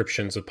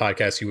subscriptions of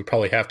podcasts, you would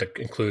probably have to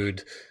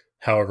include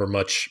however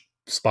much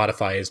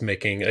Spotify is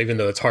making, even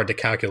though it's hard to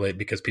calculate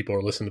because people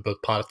are listening to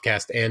both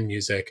podcast and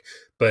music.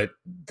 But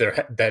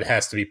that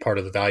has to be part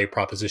of the value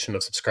proposition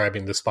of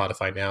subscribing to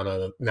Spotify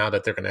now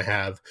that they're going to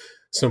have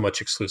so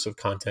much exclusive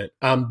content.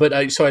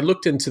 So I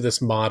looked into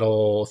this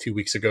model a few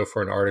weeks ago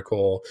for an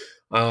article,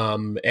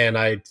 and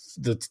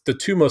the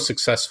 2 most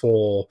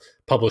successful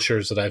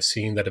publishers that I've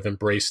seen that have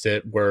embraced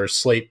it were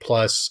Slate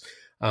Plus,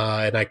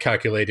 and I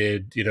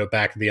calculated,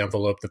 back of the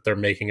envelope that they're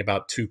making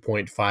about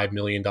 $2.5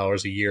 million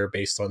a year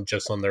based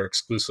on their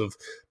exclusive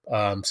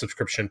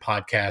subscription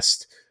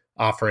podcast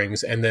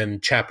offerings, and then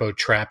Chapo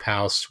Trap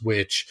House,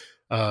 which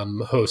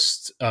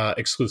hosts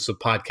exclusive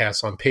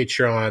podcasts on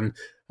Patreon.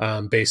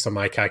 Based on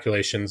my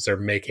calculations, they're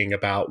making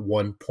about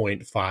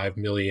 1.5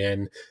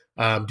 million.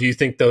 Do you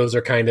think those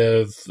are kind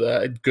of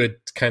good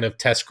kind of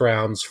test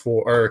grounds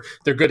or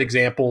they're good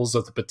examples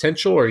of the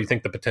potential, or you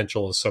think the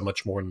potential is so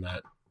much more than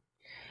that?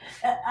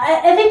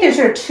 I think there's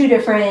sort of two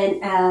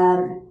different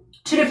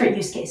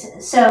use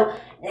cases. So,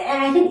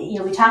 and I think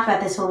we talked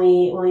about this when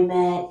we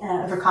met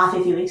over coffee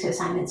a few weeks ago,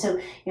 Simon. So,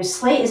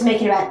 Slate is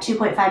making about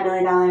 $2.5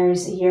 million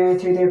a year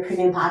through their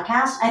premium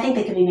podcast. I think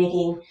they could be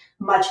making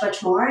much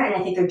more, and I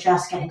think they're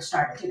just getting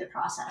started through the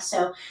process.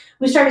 So,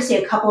 we started to see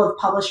a couple of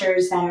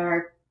publishers that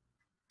are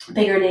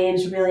bigger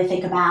names really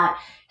think about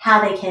how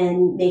they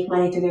can make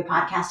money through their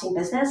podcasting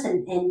business.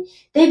 And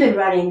they've been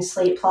running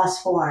Slate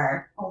Plus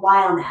for a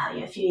while now,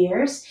 a few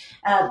years.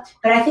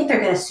 But I think they're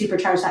going to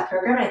supercharge that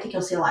program. And I think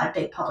you'll see a lot of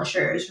big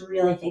publishers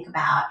really think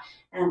about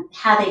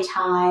how they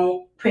tie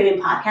premium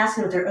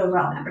podcasting with their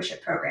overall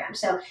membership program.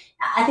 So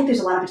I think there's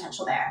a lot of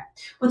potential there.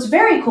 What's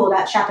very cool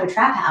about Chapo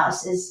Trap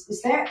House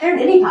is they're an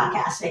indie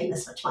podcast making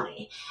this much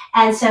money.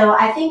 And so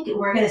I think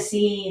we're going to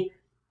see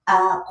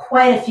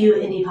quite a few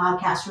indie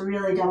podcasts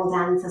really double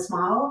down into this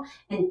model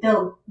and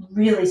build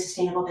really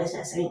sustainable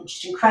business. I mean,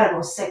 just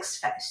incredible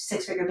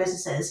six-figure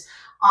businesses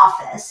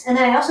off this. And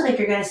then I also think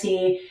you're going to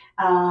see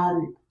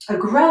a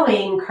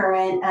growing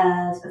current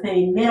of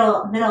maybe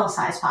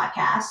middle-sized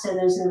podcasts. So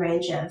those in the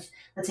range of,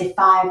 let's say,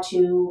 5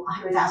 to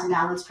 100,000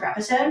 downloads per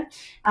episode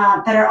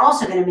that are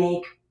also going to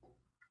make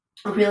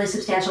a really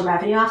substantial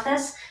revenue off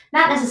this.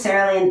 Not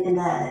necessarily in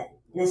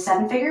the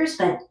seven figures,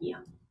 but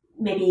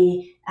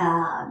maybe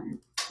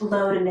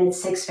low to mid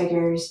six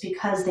figures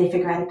because they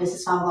figure out a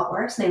business model that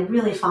works and they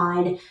really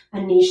find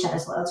a niche that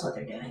is loyal to what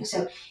they're doing.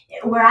 So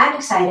where I'm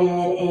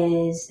excited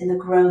is in the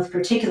growth,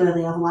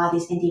 particularly of a lot of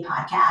these indie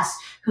podcasts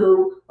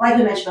who, like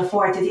we mentioned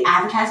before, through the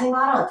advertising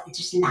model, it's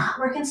just not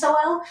working so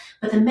well.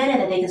 But the minute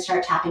that they can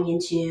start tapping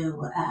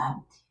into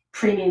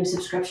premium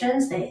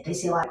subscriptions, they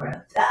see a lot of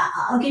growth.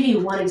 I'll give you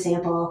one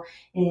example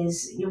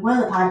is one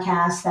of the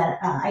podcasts that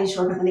I used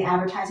to work with in the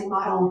advertising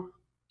model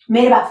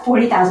made about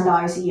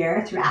 $40,000 a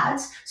year through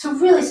ads. So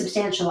really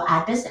substantial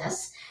ad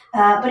business.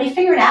 But he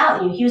figured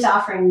out, he was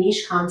offering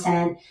niche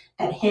content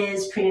that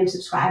his premium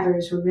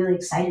subscribers were really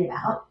excited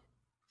about.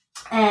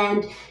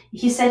 And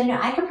he said,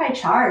 I could probably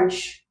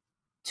charge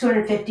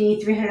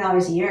 $250,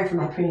 $300 a year for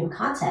my premium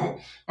content.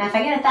 And if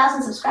I get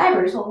 1,000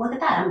 subscribers, well, look at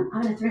that.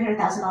 I'm in a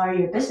 $300,000 a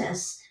year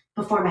business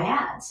before my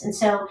ads. And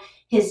so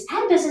his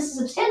ad business is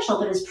substantial,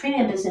 but his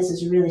premium business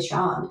is really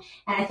strong.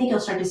 And I think you'll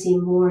start to see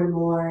more and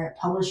more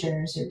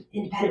publishers or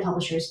independent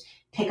publishers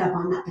pick up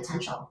on that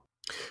potential.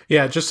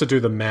 Yeah, just to do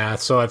the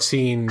math. So I've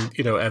seen,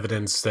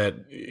 evidence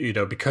that,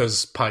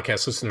 because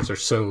podcast listeners are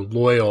so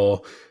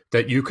loyal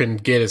that you can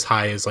get as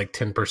high as like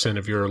 10%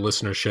 of your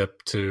listenership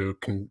to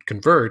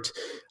convert.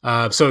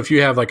 So if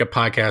you have like a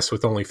podcast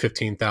with only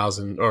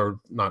 15,000, or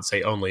not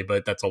say only,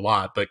 but that's a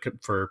lot, but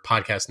for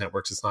podcast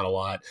networks, it's not a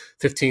lot,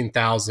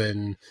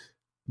 15,000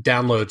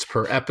 downloads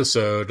per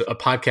episode, a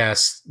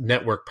podcast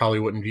network probably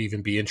wouldn't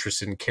even be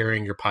interested in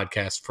carrying your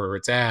podcast for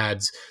its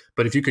ads.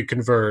 But if you could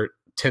convert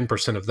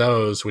 10% of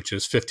those, which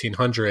is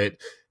 1,500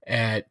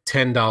 at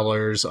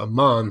 $10 a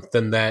month,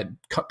 then that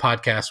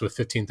podcast with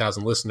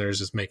 15,000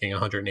 listeners is making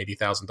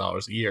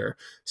 $180,000 a year.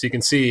 So you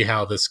can see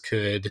how this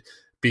could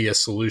be a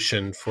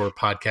solution for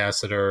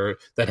podcasts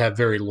that have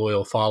very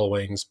loyal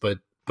followings, but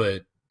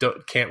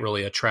can't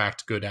really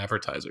attract good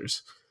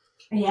advertisers.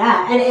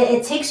 Yeah, and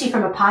it takes you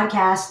from a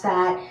podcast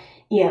that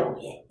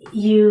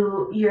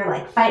you're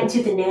like fighting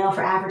tooth and nail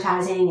for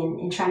advertising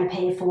and trying to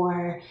pay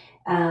for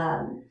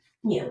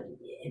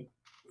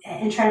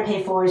and trying to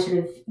pay for sort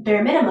of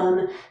bare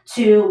minimum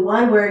to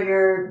one where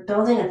you're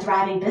building a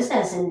thriving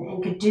business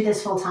and could do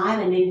this full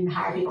time and maybe even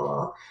hire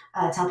people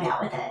to help you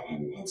out with it.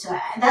 And so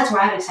that's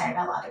where I'm excited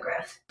about a lot of the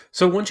growth.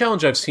 So one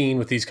challenge I've seen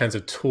with these kinds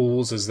of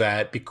tools is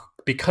that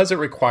because it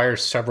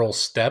requires several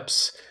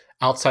steps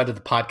outside of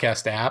the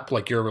podcast app,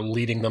 like you're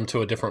leading them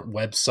to a different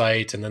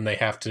website and then they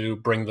have to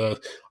bring the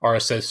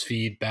RSS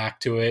feed back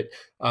to it.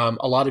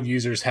 A lot of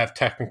users have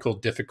technical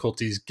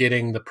difficulties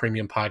getting the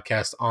premium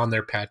podcast on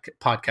their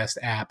podcast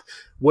app.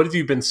 What have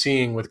you been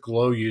seeing with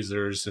Glow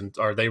users, and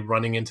are they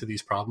running into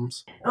these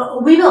problems?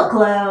 We built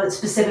Glow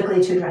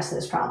specifically to address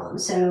those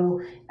problems. So,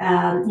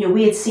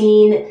 we had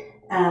seen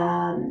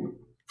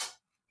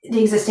the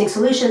existing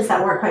solutions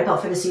that weren't quite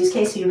built for this use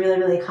case be really,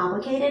 really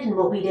complicated. And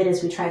what we did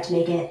is we tried to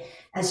make it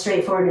as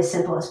straightforward and as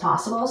simple as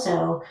possible.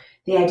 So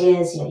the idea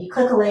is, you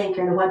click a link,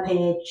 you're on a web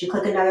page, you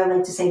click another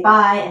link to say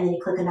buy, and then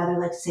you click another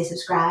link to say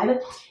subscribe,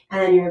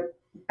 and then you're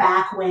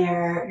back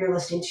where you're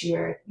listening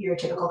to your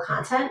typical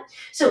content.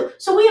 So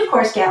we of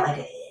course get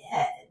like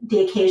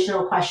the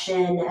occasional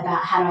question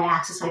about how do I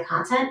access my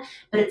content,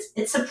 but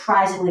it's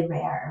surprisingly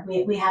rare.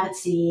 We haven't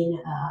seen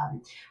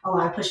a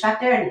lot of pushback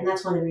there, and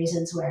that's one of the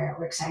reasons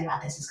we're excited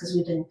about this, is because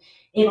we've been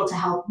able to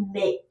help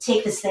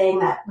take this thing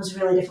that was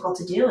really difficult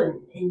to do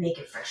and make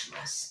it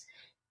frictionless.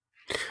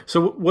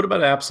 So what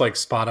about apps like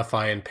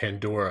Spotify and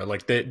Pandora?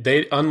 Like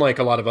they unlike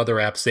a lot of other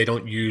apps, they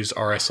don't use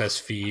RSS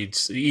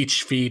feeds.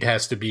 Each feed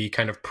has to be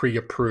kind of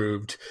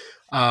pre-approved.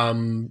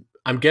 I'm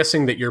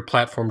guessing that your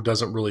platform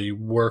doesn't really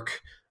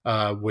work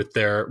with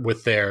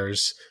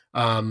theirs.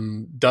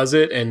 Does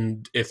it?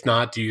 And if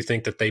not, do you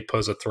think that they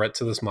pose a threat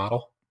to this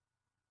model?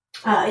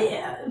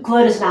 Yeah,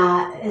 Glow is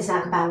not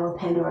compatible with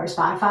Pandora or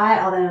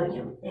Spotify.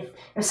 Although,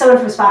 if someone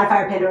from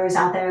Spotify or Pandora is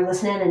out there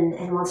listening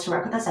and wants to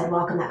work with us, I'd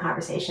welcome that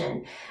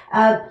conversation.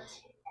 I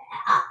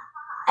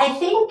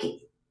think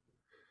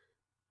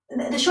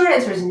the short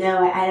answer is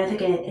no. I don't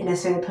think it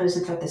necessarily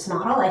poses a threat to this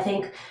model. I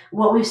think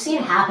what we've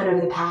seen happen over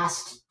the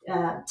past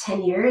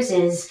 10 years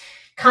is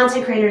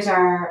content creators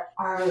are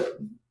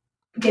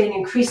getting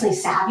increasingly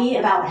savvy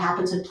about what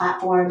happens when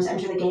platforms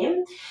enter the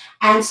game.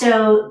 And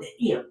so,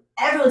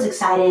 everyone's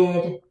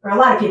excited, or a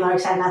lot of people are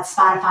excited about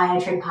Spotify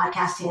entering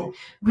podcasting and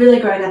really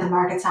growing at the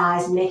market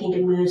size and making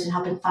big moves and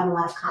helping fund a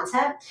lot of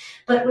content.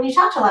 But when you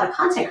talk to a lot of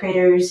content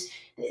creators,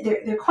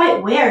 they're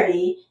quite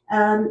wary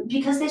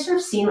because they sort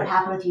of seen what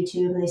happened with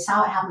YouTube and they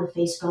saw what happened with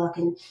Facebook,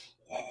 and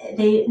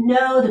they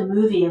know the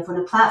movie of when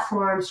a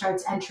platform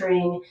starts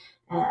entering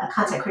a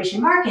content creation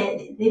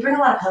market. They bring a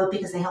lot of hope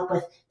because they help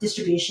with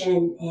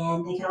distribution,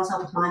 and they can also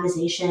help with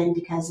monetization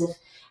because of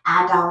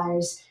ad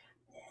dollars.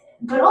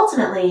 But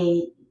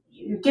ultimately,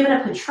 you're giving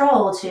up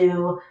control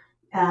to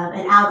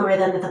an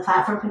algorithm that the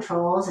platform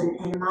controls and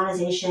a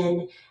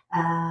monetization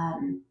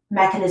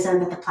mechanism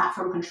that the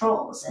platform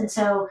controls. And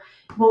so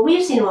what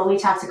we've seen when we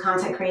talk to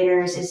content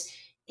creators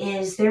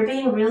is they're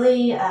being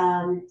really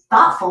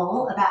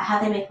thoughtful about how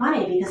they make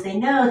money, because they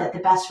know that the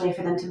best way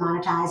for them to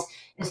monetize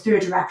is through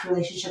a direct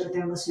relationship with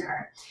their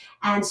listener.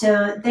 And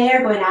so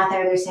they're going out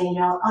there and they're saying,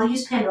 I'll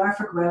use Pandora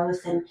for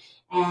growth, and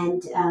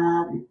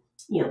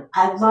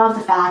I love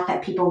the fact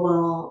that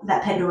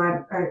that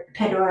Pandora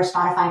or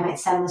Spotify might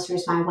send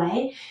listeners my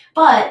way.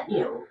 But,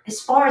 as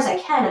far as I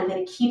can, I'm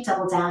going to keep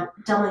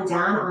doubling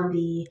down on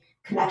the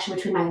connection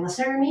between my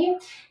listener and me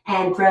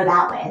and grow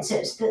that way. And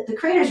so the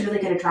creator is really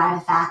going to drive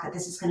the fact that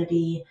this is going to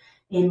be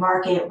a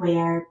market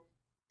where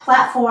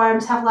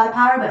platforms have a lot of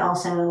power, but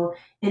also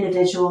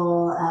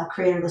individual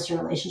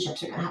creator-listener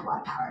relationships are going to have a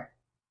lot of power.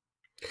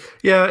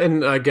 Yeah,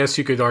 and I guess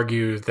you could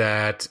argue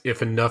that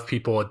if enough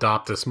people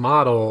adopt this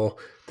model,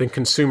 then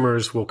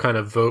consumers will kind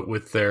of vote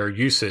with their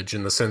usage,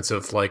 in the sense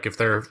of, like, if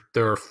there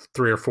are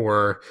 3 or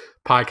 4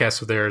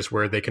 podcasts of theirs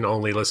where they can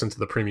only listen to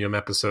the premium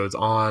episodes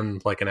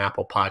on like an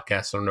Apple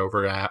podcast or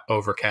an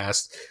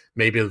Overcast,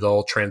 maybe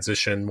they'll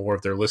transition more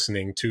of their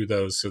listening to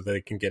those so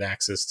they can get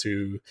access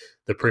to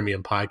the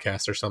premium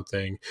podcast or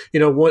something.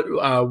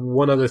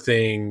 One other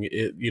thing,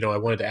 I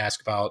wanted to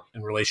ask about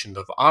in relation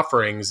to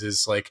offerings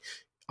is, like,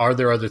 are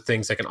there other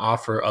things they can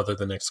offer other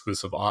than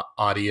exclusive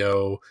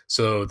audio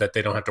so that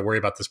they don't have to worry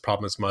about this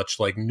problem as much,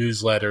 like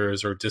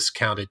newsletters or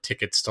discounted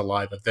tickets to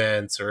live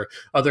events or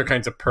other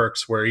kinds of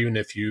perks where even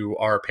if you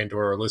are a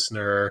Pandora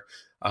listener,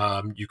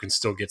 you can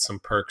still get some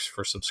perks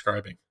for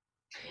subscribing?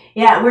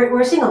 Yeah,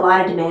 we're seeing a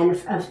lot of demand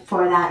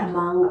for that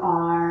among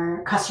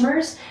our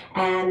customers,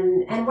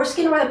 and we're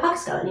seeing where the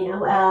puck's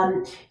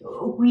going.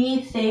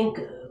 We think,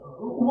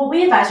 what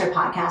we advise our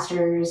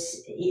podcasters,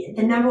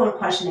 the number one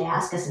question they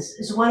ask us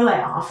is what do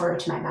I offer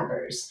to my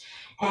members?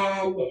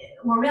 And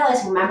we're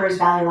realizing members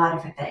value a lot of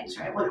different things,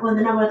 right? One of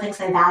the number one things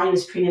they value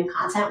is premium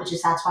content,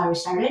 that's why we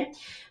started.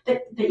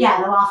 But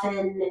yeah, they'll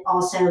often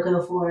also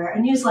go for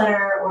a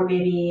newsletter or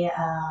maybe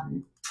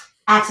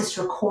access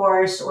to a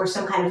course or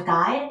some kind of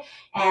guide.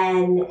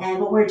 And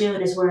what we're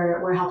doing is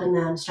we're helping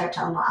them start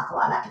to unlock a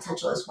lot of that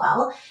potential as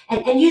well.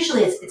 And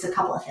usually it's a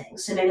couple of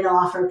things. So maybe they'll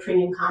offer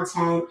premium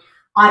content,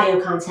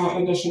 audio content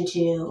in addition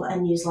to a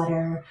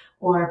newsletter,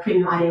 or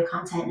premium audio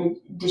content in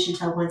addition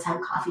to a one-time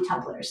coffee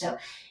tumbler. So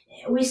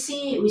we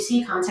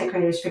see content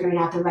creators figuring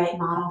out the right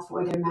model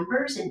for their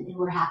members, and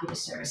we're happy to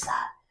service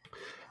that.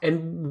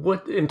 And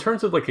what, in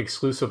terms of like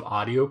exclusive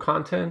audio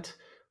content,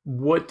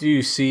 what do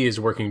you see is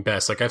working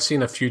best? Like, I've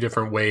seen a few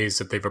different ways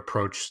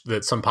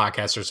that some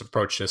podcasters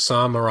approach this.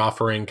 Some are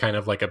offering kind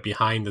of like a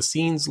behind the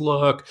scenes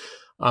look.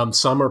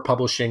 Some are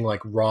publishing like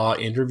raw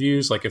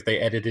interviews. Like if they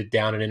edited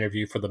down an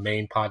interview for the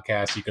main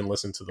podcast, you can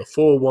listen to the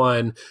full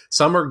one.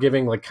 Some are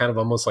giving like kind of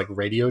almost like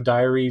radio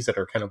diaries that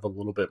are kind of a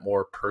little bit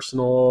more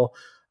personal.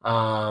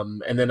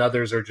 And then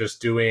others are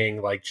just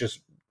doing like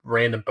just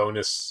random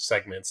bonus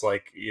segments.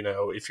 Like,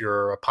 if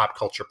you're a pop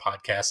culture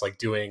podcast, like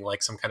doing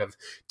like some kind of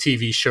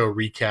TV show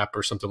recap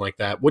or something like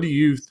that. What are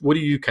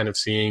you kind of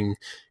seeing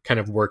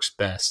kind of works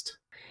best?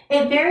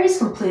 It varies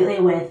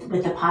completely with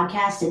the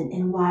podcast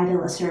and why the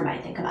listener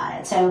might think about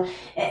it. So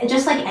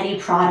just like any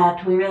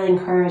product, we really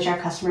encourage our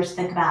customers to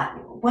think about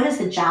what is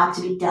the job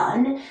to be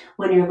done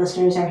when your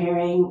listeners are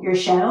hearing your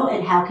show,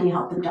 and how can you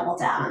help them double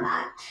down on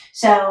that?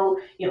 So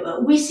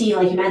we see,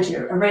 like you mentioned,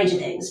 a range of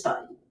things,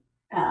 but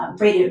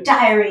radio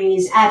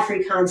diaries,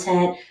 ad-free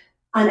content,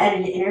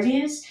 unedited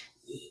interviews.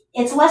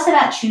 It's less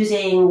about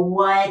choosing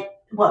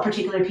what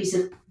particular piece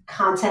of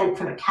content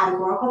from a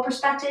categorical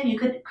perspective you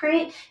could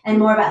create, and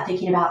more about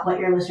thinking about what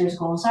your listeners'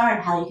 goals are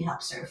and how you can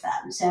help serve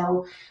them.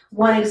 So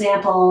one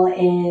example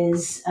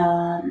is,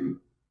 I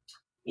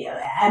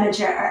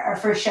mentioned our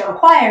first show,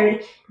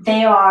 Acquired.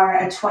 They are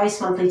a twice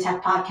monthly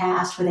tech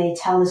podcast where they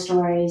tell the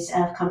stories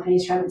of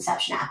companies from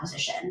inception to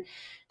acquisition.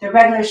 Their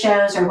regular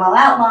shows are well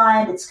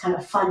outlined. It's kind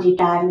of a fun deep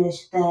dive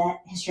into the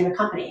history of a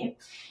company.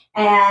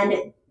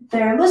 And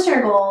their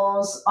listener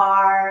goals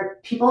are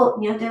people,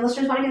 their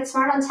listeners want to get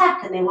smart on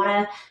tech and they want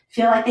to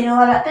feel like they know a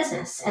lot about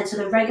business. And so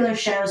the regular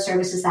show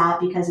services that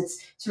because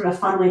it's sort of a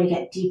fun way to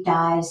get deep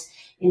dives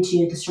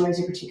into the stories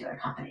of particular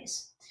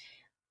companies.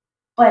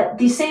 But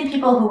these same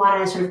people who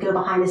want to sort of go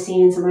behind the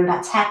scenes and learn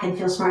about tech and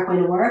feel smart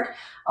going to work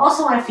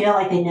also want to feel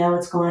like they know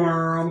what's going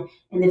on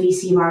in the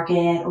VC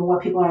market or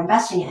what people are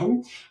investing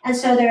in. And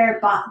so their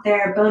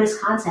bonus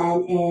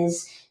content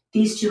is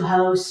these two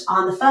hosts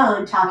on the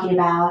phone talking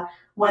about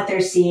what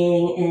they're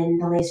seeing in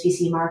the latest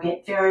VC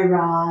market, very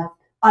raw,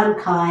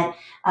 uncut,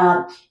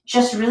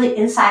 just really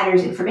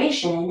insiders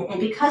information. And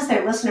because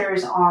their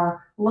listeners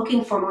are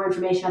looking for more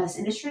information about this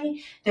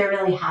industry, they're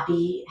really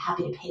happy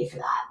to pay for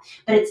that.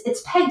 But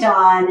it's pegged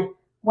on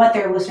what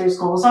their listeners'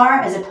 goals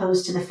are, as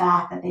opposed to the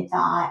fact that they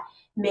thought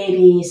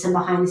maybe some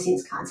behind the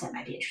scenes content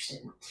might be interested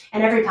in.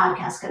 And every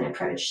podcast is going to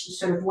approach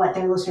sort of what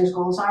their listeners'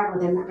 goals are and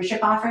what their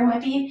membership offering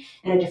might be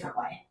in a different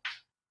way.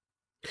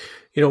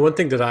 One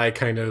thing that I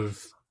kind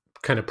of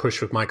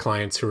push with my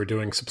clients who are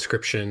doing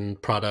subscription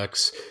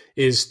products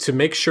is to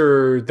make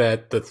sure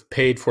that the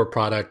paid for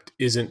product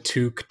isn't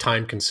too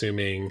time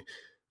consuming,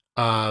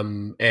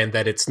 and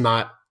that it's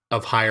not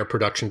of higher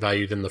production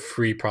value than the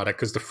free product,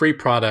 because the free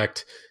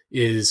product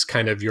is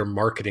kind of your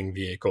marketing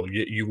vehicle.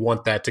 You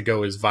want that to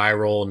go as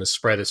viral and as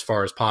spread as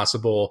far as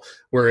possible.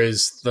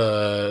 Whereas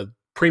the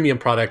premium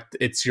product,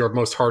 it's your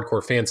most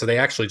hardcore fans. So they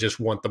actually just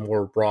want the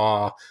more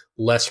raw,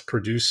 less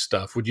produced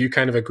stuff. Would you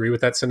kind of agree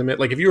with that sentiment?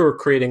 Like if you were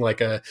creating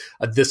like a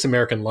This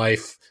American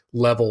Life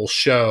level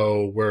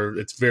show where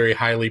it's very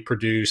highly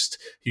produced,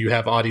 you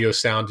have audio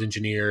sound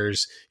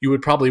engineers, you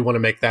would probably want to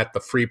make that the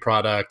free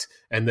product.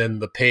 And then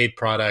the paid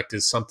product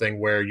is something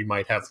where you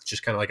might have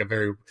just kind of like a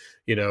very,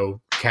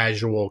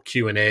 casual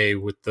Q&A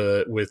with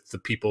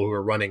the people who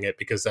are running it,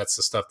 because that's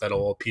the stuff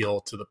that'll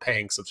appeal to the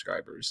paying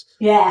subscribers.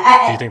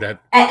 Yeah. Do you think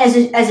that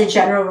as a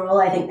general rule,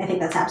 I think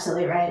that's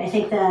absolutely right. I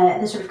think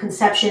the sort of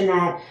conception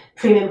that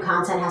premium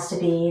content has to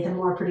be the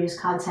more produced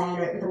content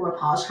or the more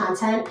polished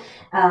content,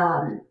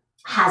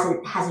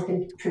 hasn't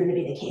been proven to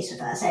be the case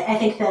with us. I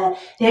think the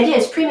idea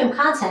is premium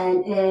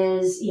content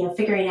is,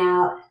 figuring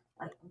out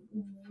like,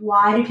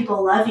 why do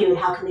people love you and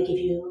how can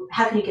you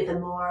give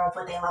them more of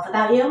what they love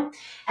about you?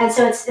 And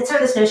so it's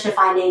sort of this notion of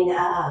finding,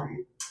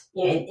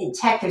 in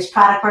tech, there's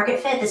product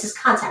market fit. This is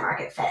content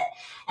market fit.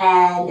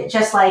 And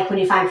just like when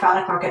you find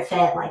product market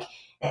fit, like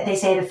they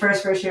say the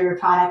first version of your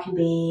product can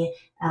be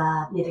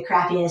the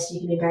crappiest, you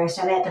can be embarrassed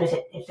of it, but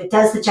if it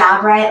does the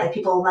job right, like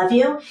people love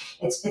you,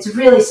 it's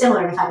really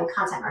similar to finding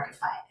content market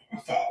fit.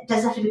 It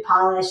doesn't have to be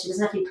polished, it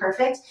doesn't have to be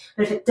perfect,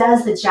 but if it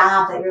does the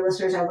job that your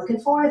listeners are looking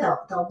for,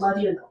 they'll love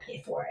you and they'll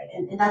pay for it.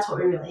 And that's what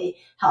we really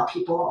help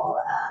people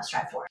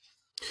strive for.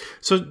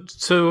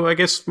 So I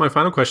guess my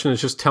final question is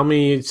just tell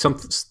me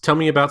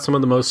about some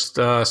of the most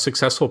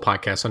successful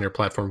podcasts on your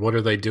platform. What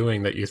are they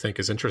doing that you think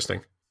is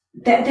interesting?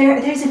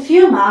 There's a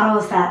few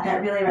models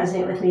that really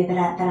resonate with me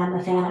that I'm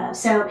a fan of.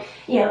 So,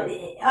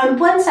 on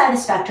one side of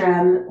the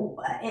spectrum,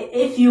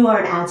 if you are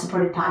an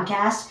ad-supported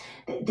podcast,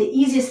 the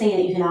easiest thing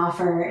that you can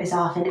offer is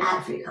often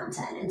ad-free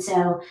content. And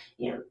so,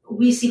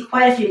 we see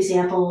quite a few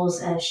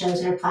examples of shows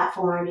on our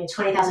platform.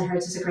 20,000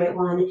 Hertz is a great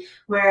one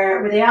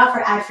where they offer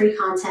ad-free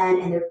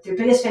content and their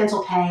biggest fans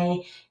will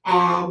pay,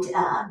 and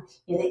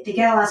they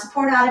get a lot of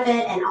support out of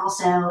it. And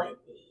also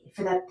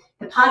for the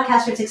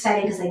podcaster, it's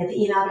exciting because they get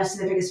the email address of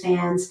their biggest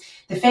fans.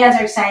 The fans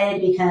are excited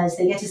because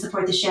they get to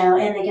support the show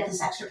and they get this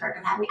extra perk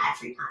of having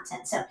ad-free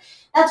content. So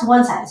that's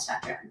one side of the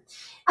spectrum.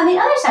 On the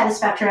other side of the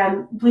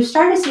spectrum, we've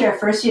started to see our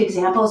first few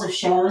examples of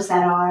shows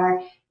that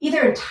are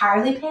either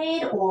entirely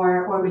paid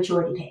or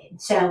majority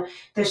paid. So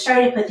they're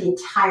starting to put the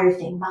entire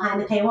thing behind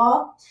the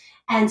paywall.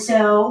 And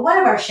so one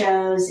of our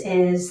shows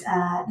is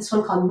this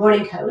one called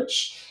Morning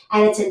Coach,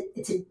 and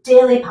it's a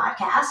daily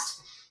podcast.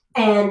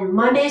 And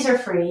Mondays are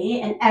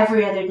free, and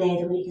every other day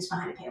of the week is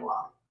behind a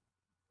paywall.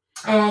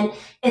 And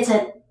it's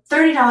a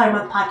 $30 a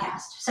month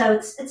podcast, so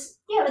it's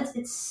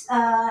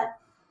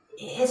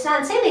not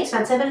insanely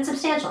expensive, but it's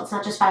substantial. It's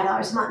not just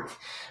 $5 a month.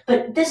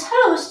 But this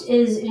host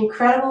is an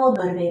incredible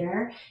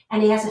motivator,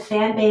 and he has a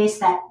fan base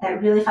that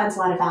really finds a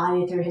lot of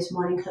value through his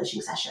morning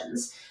coaching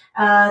sessions.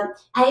 And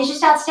he's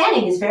just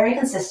outstanding. He's very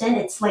consistent.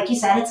 It's like you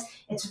said,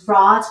 it's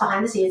raw, it's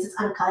behind the scenes, it's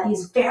uncut.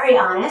 He's very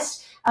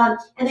honest.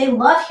 And they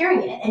love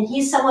hearing it. And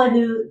he's someone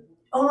who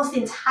almost the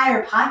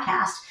entire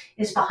podcast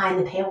is behind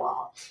the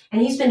paywall.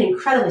 And he's been an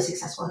incredibly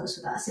successful host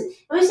with us. And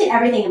we've seen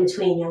everything in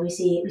between. We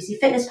see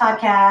fitness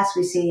podcasts,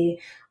 we see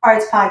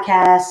arts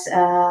podcasts,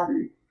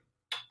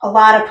 a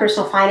lot of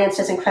personal finance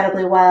does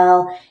incredibly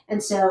well.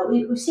 And so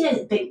we've seen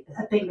a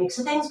big mix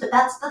of things, but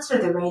that's sort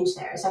of the range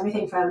there. It's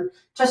everything from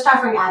just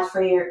offering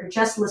ad-free or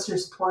just listener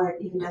support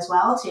even does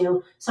well,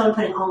 to someone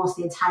putting almost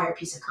the entire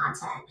piece of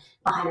content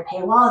behind a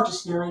paywall,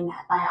 just knowing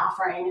that by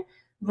offering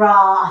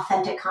raw,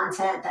 authentic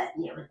content that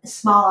a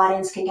small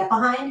audience can get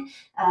behind,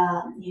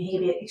 he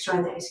can be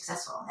extraordinarily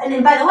successful.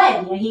 And by the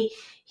way,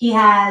 he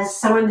has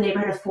somewhere in the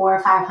neighborhood of 400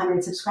 or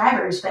 500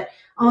 subscribers, but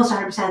almost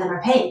 100% of them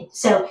are paid.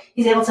 So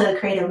he's able to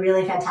create a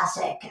really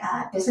fantastic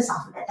business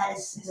off of it. That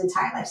is his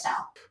entire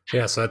lifestyle.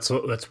 Yeah, so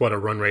that's what, a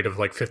run rate of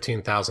like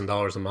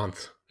 $15,000 a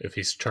month if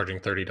he's charging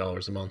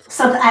 $30 a month.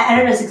 So I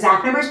don't know his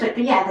exact numbers, but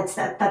yeah, that's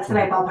the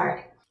right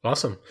ballpark.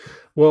 Awesome.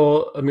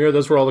 Well, Amira,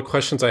 those were all the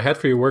questions I had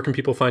for you. Where can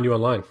people find you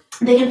online?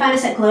 They can find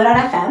us at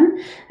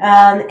glow.fm.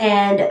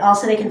 And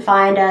also they can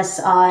find us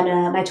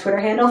on my Twitter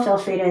handle. Feel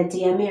free to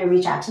DM me or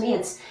reach out to me.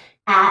 It's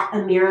at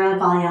Amira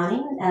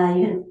Valiani.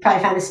 You can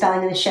probably find the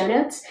spelling in the show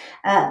notes.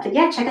 But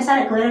yeah, check us out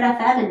at Glow.fm,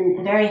 and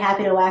I'm very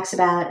happy to wax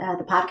about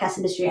the podcast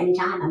industry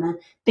anytime. I'm a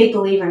big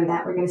believer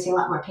that we're going to see a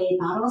lot more paid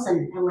models,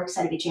 and we're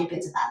excited to be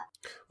champions of that.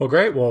 Well,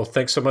 great. Well,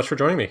 thanks so much for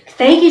joining me.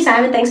 Thank you,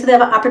 Simon. Thanks for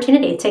the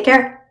opportunity. Take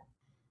care.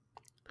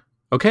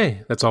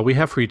 Okay, that's all we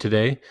have for you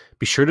today.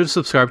 Be sure to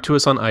subscribe to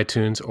us on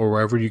iTunes or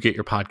wherever you get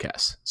your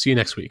podcasts. See you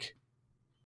next week.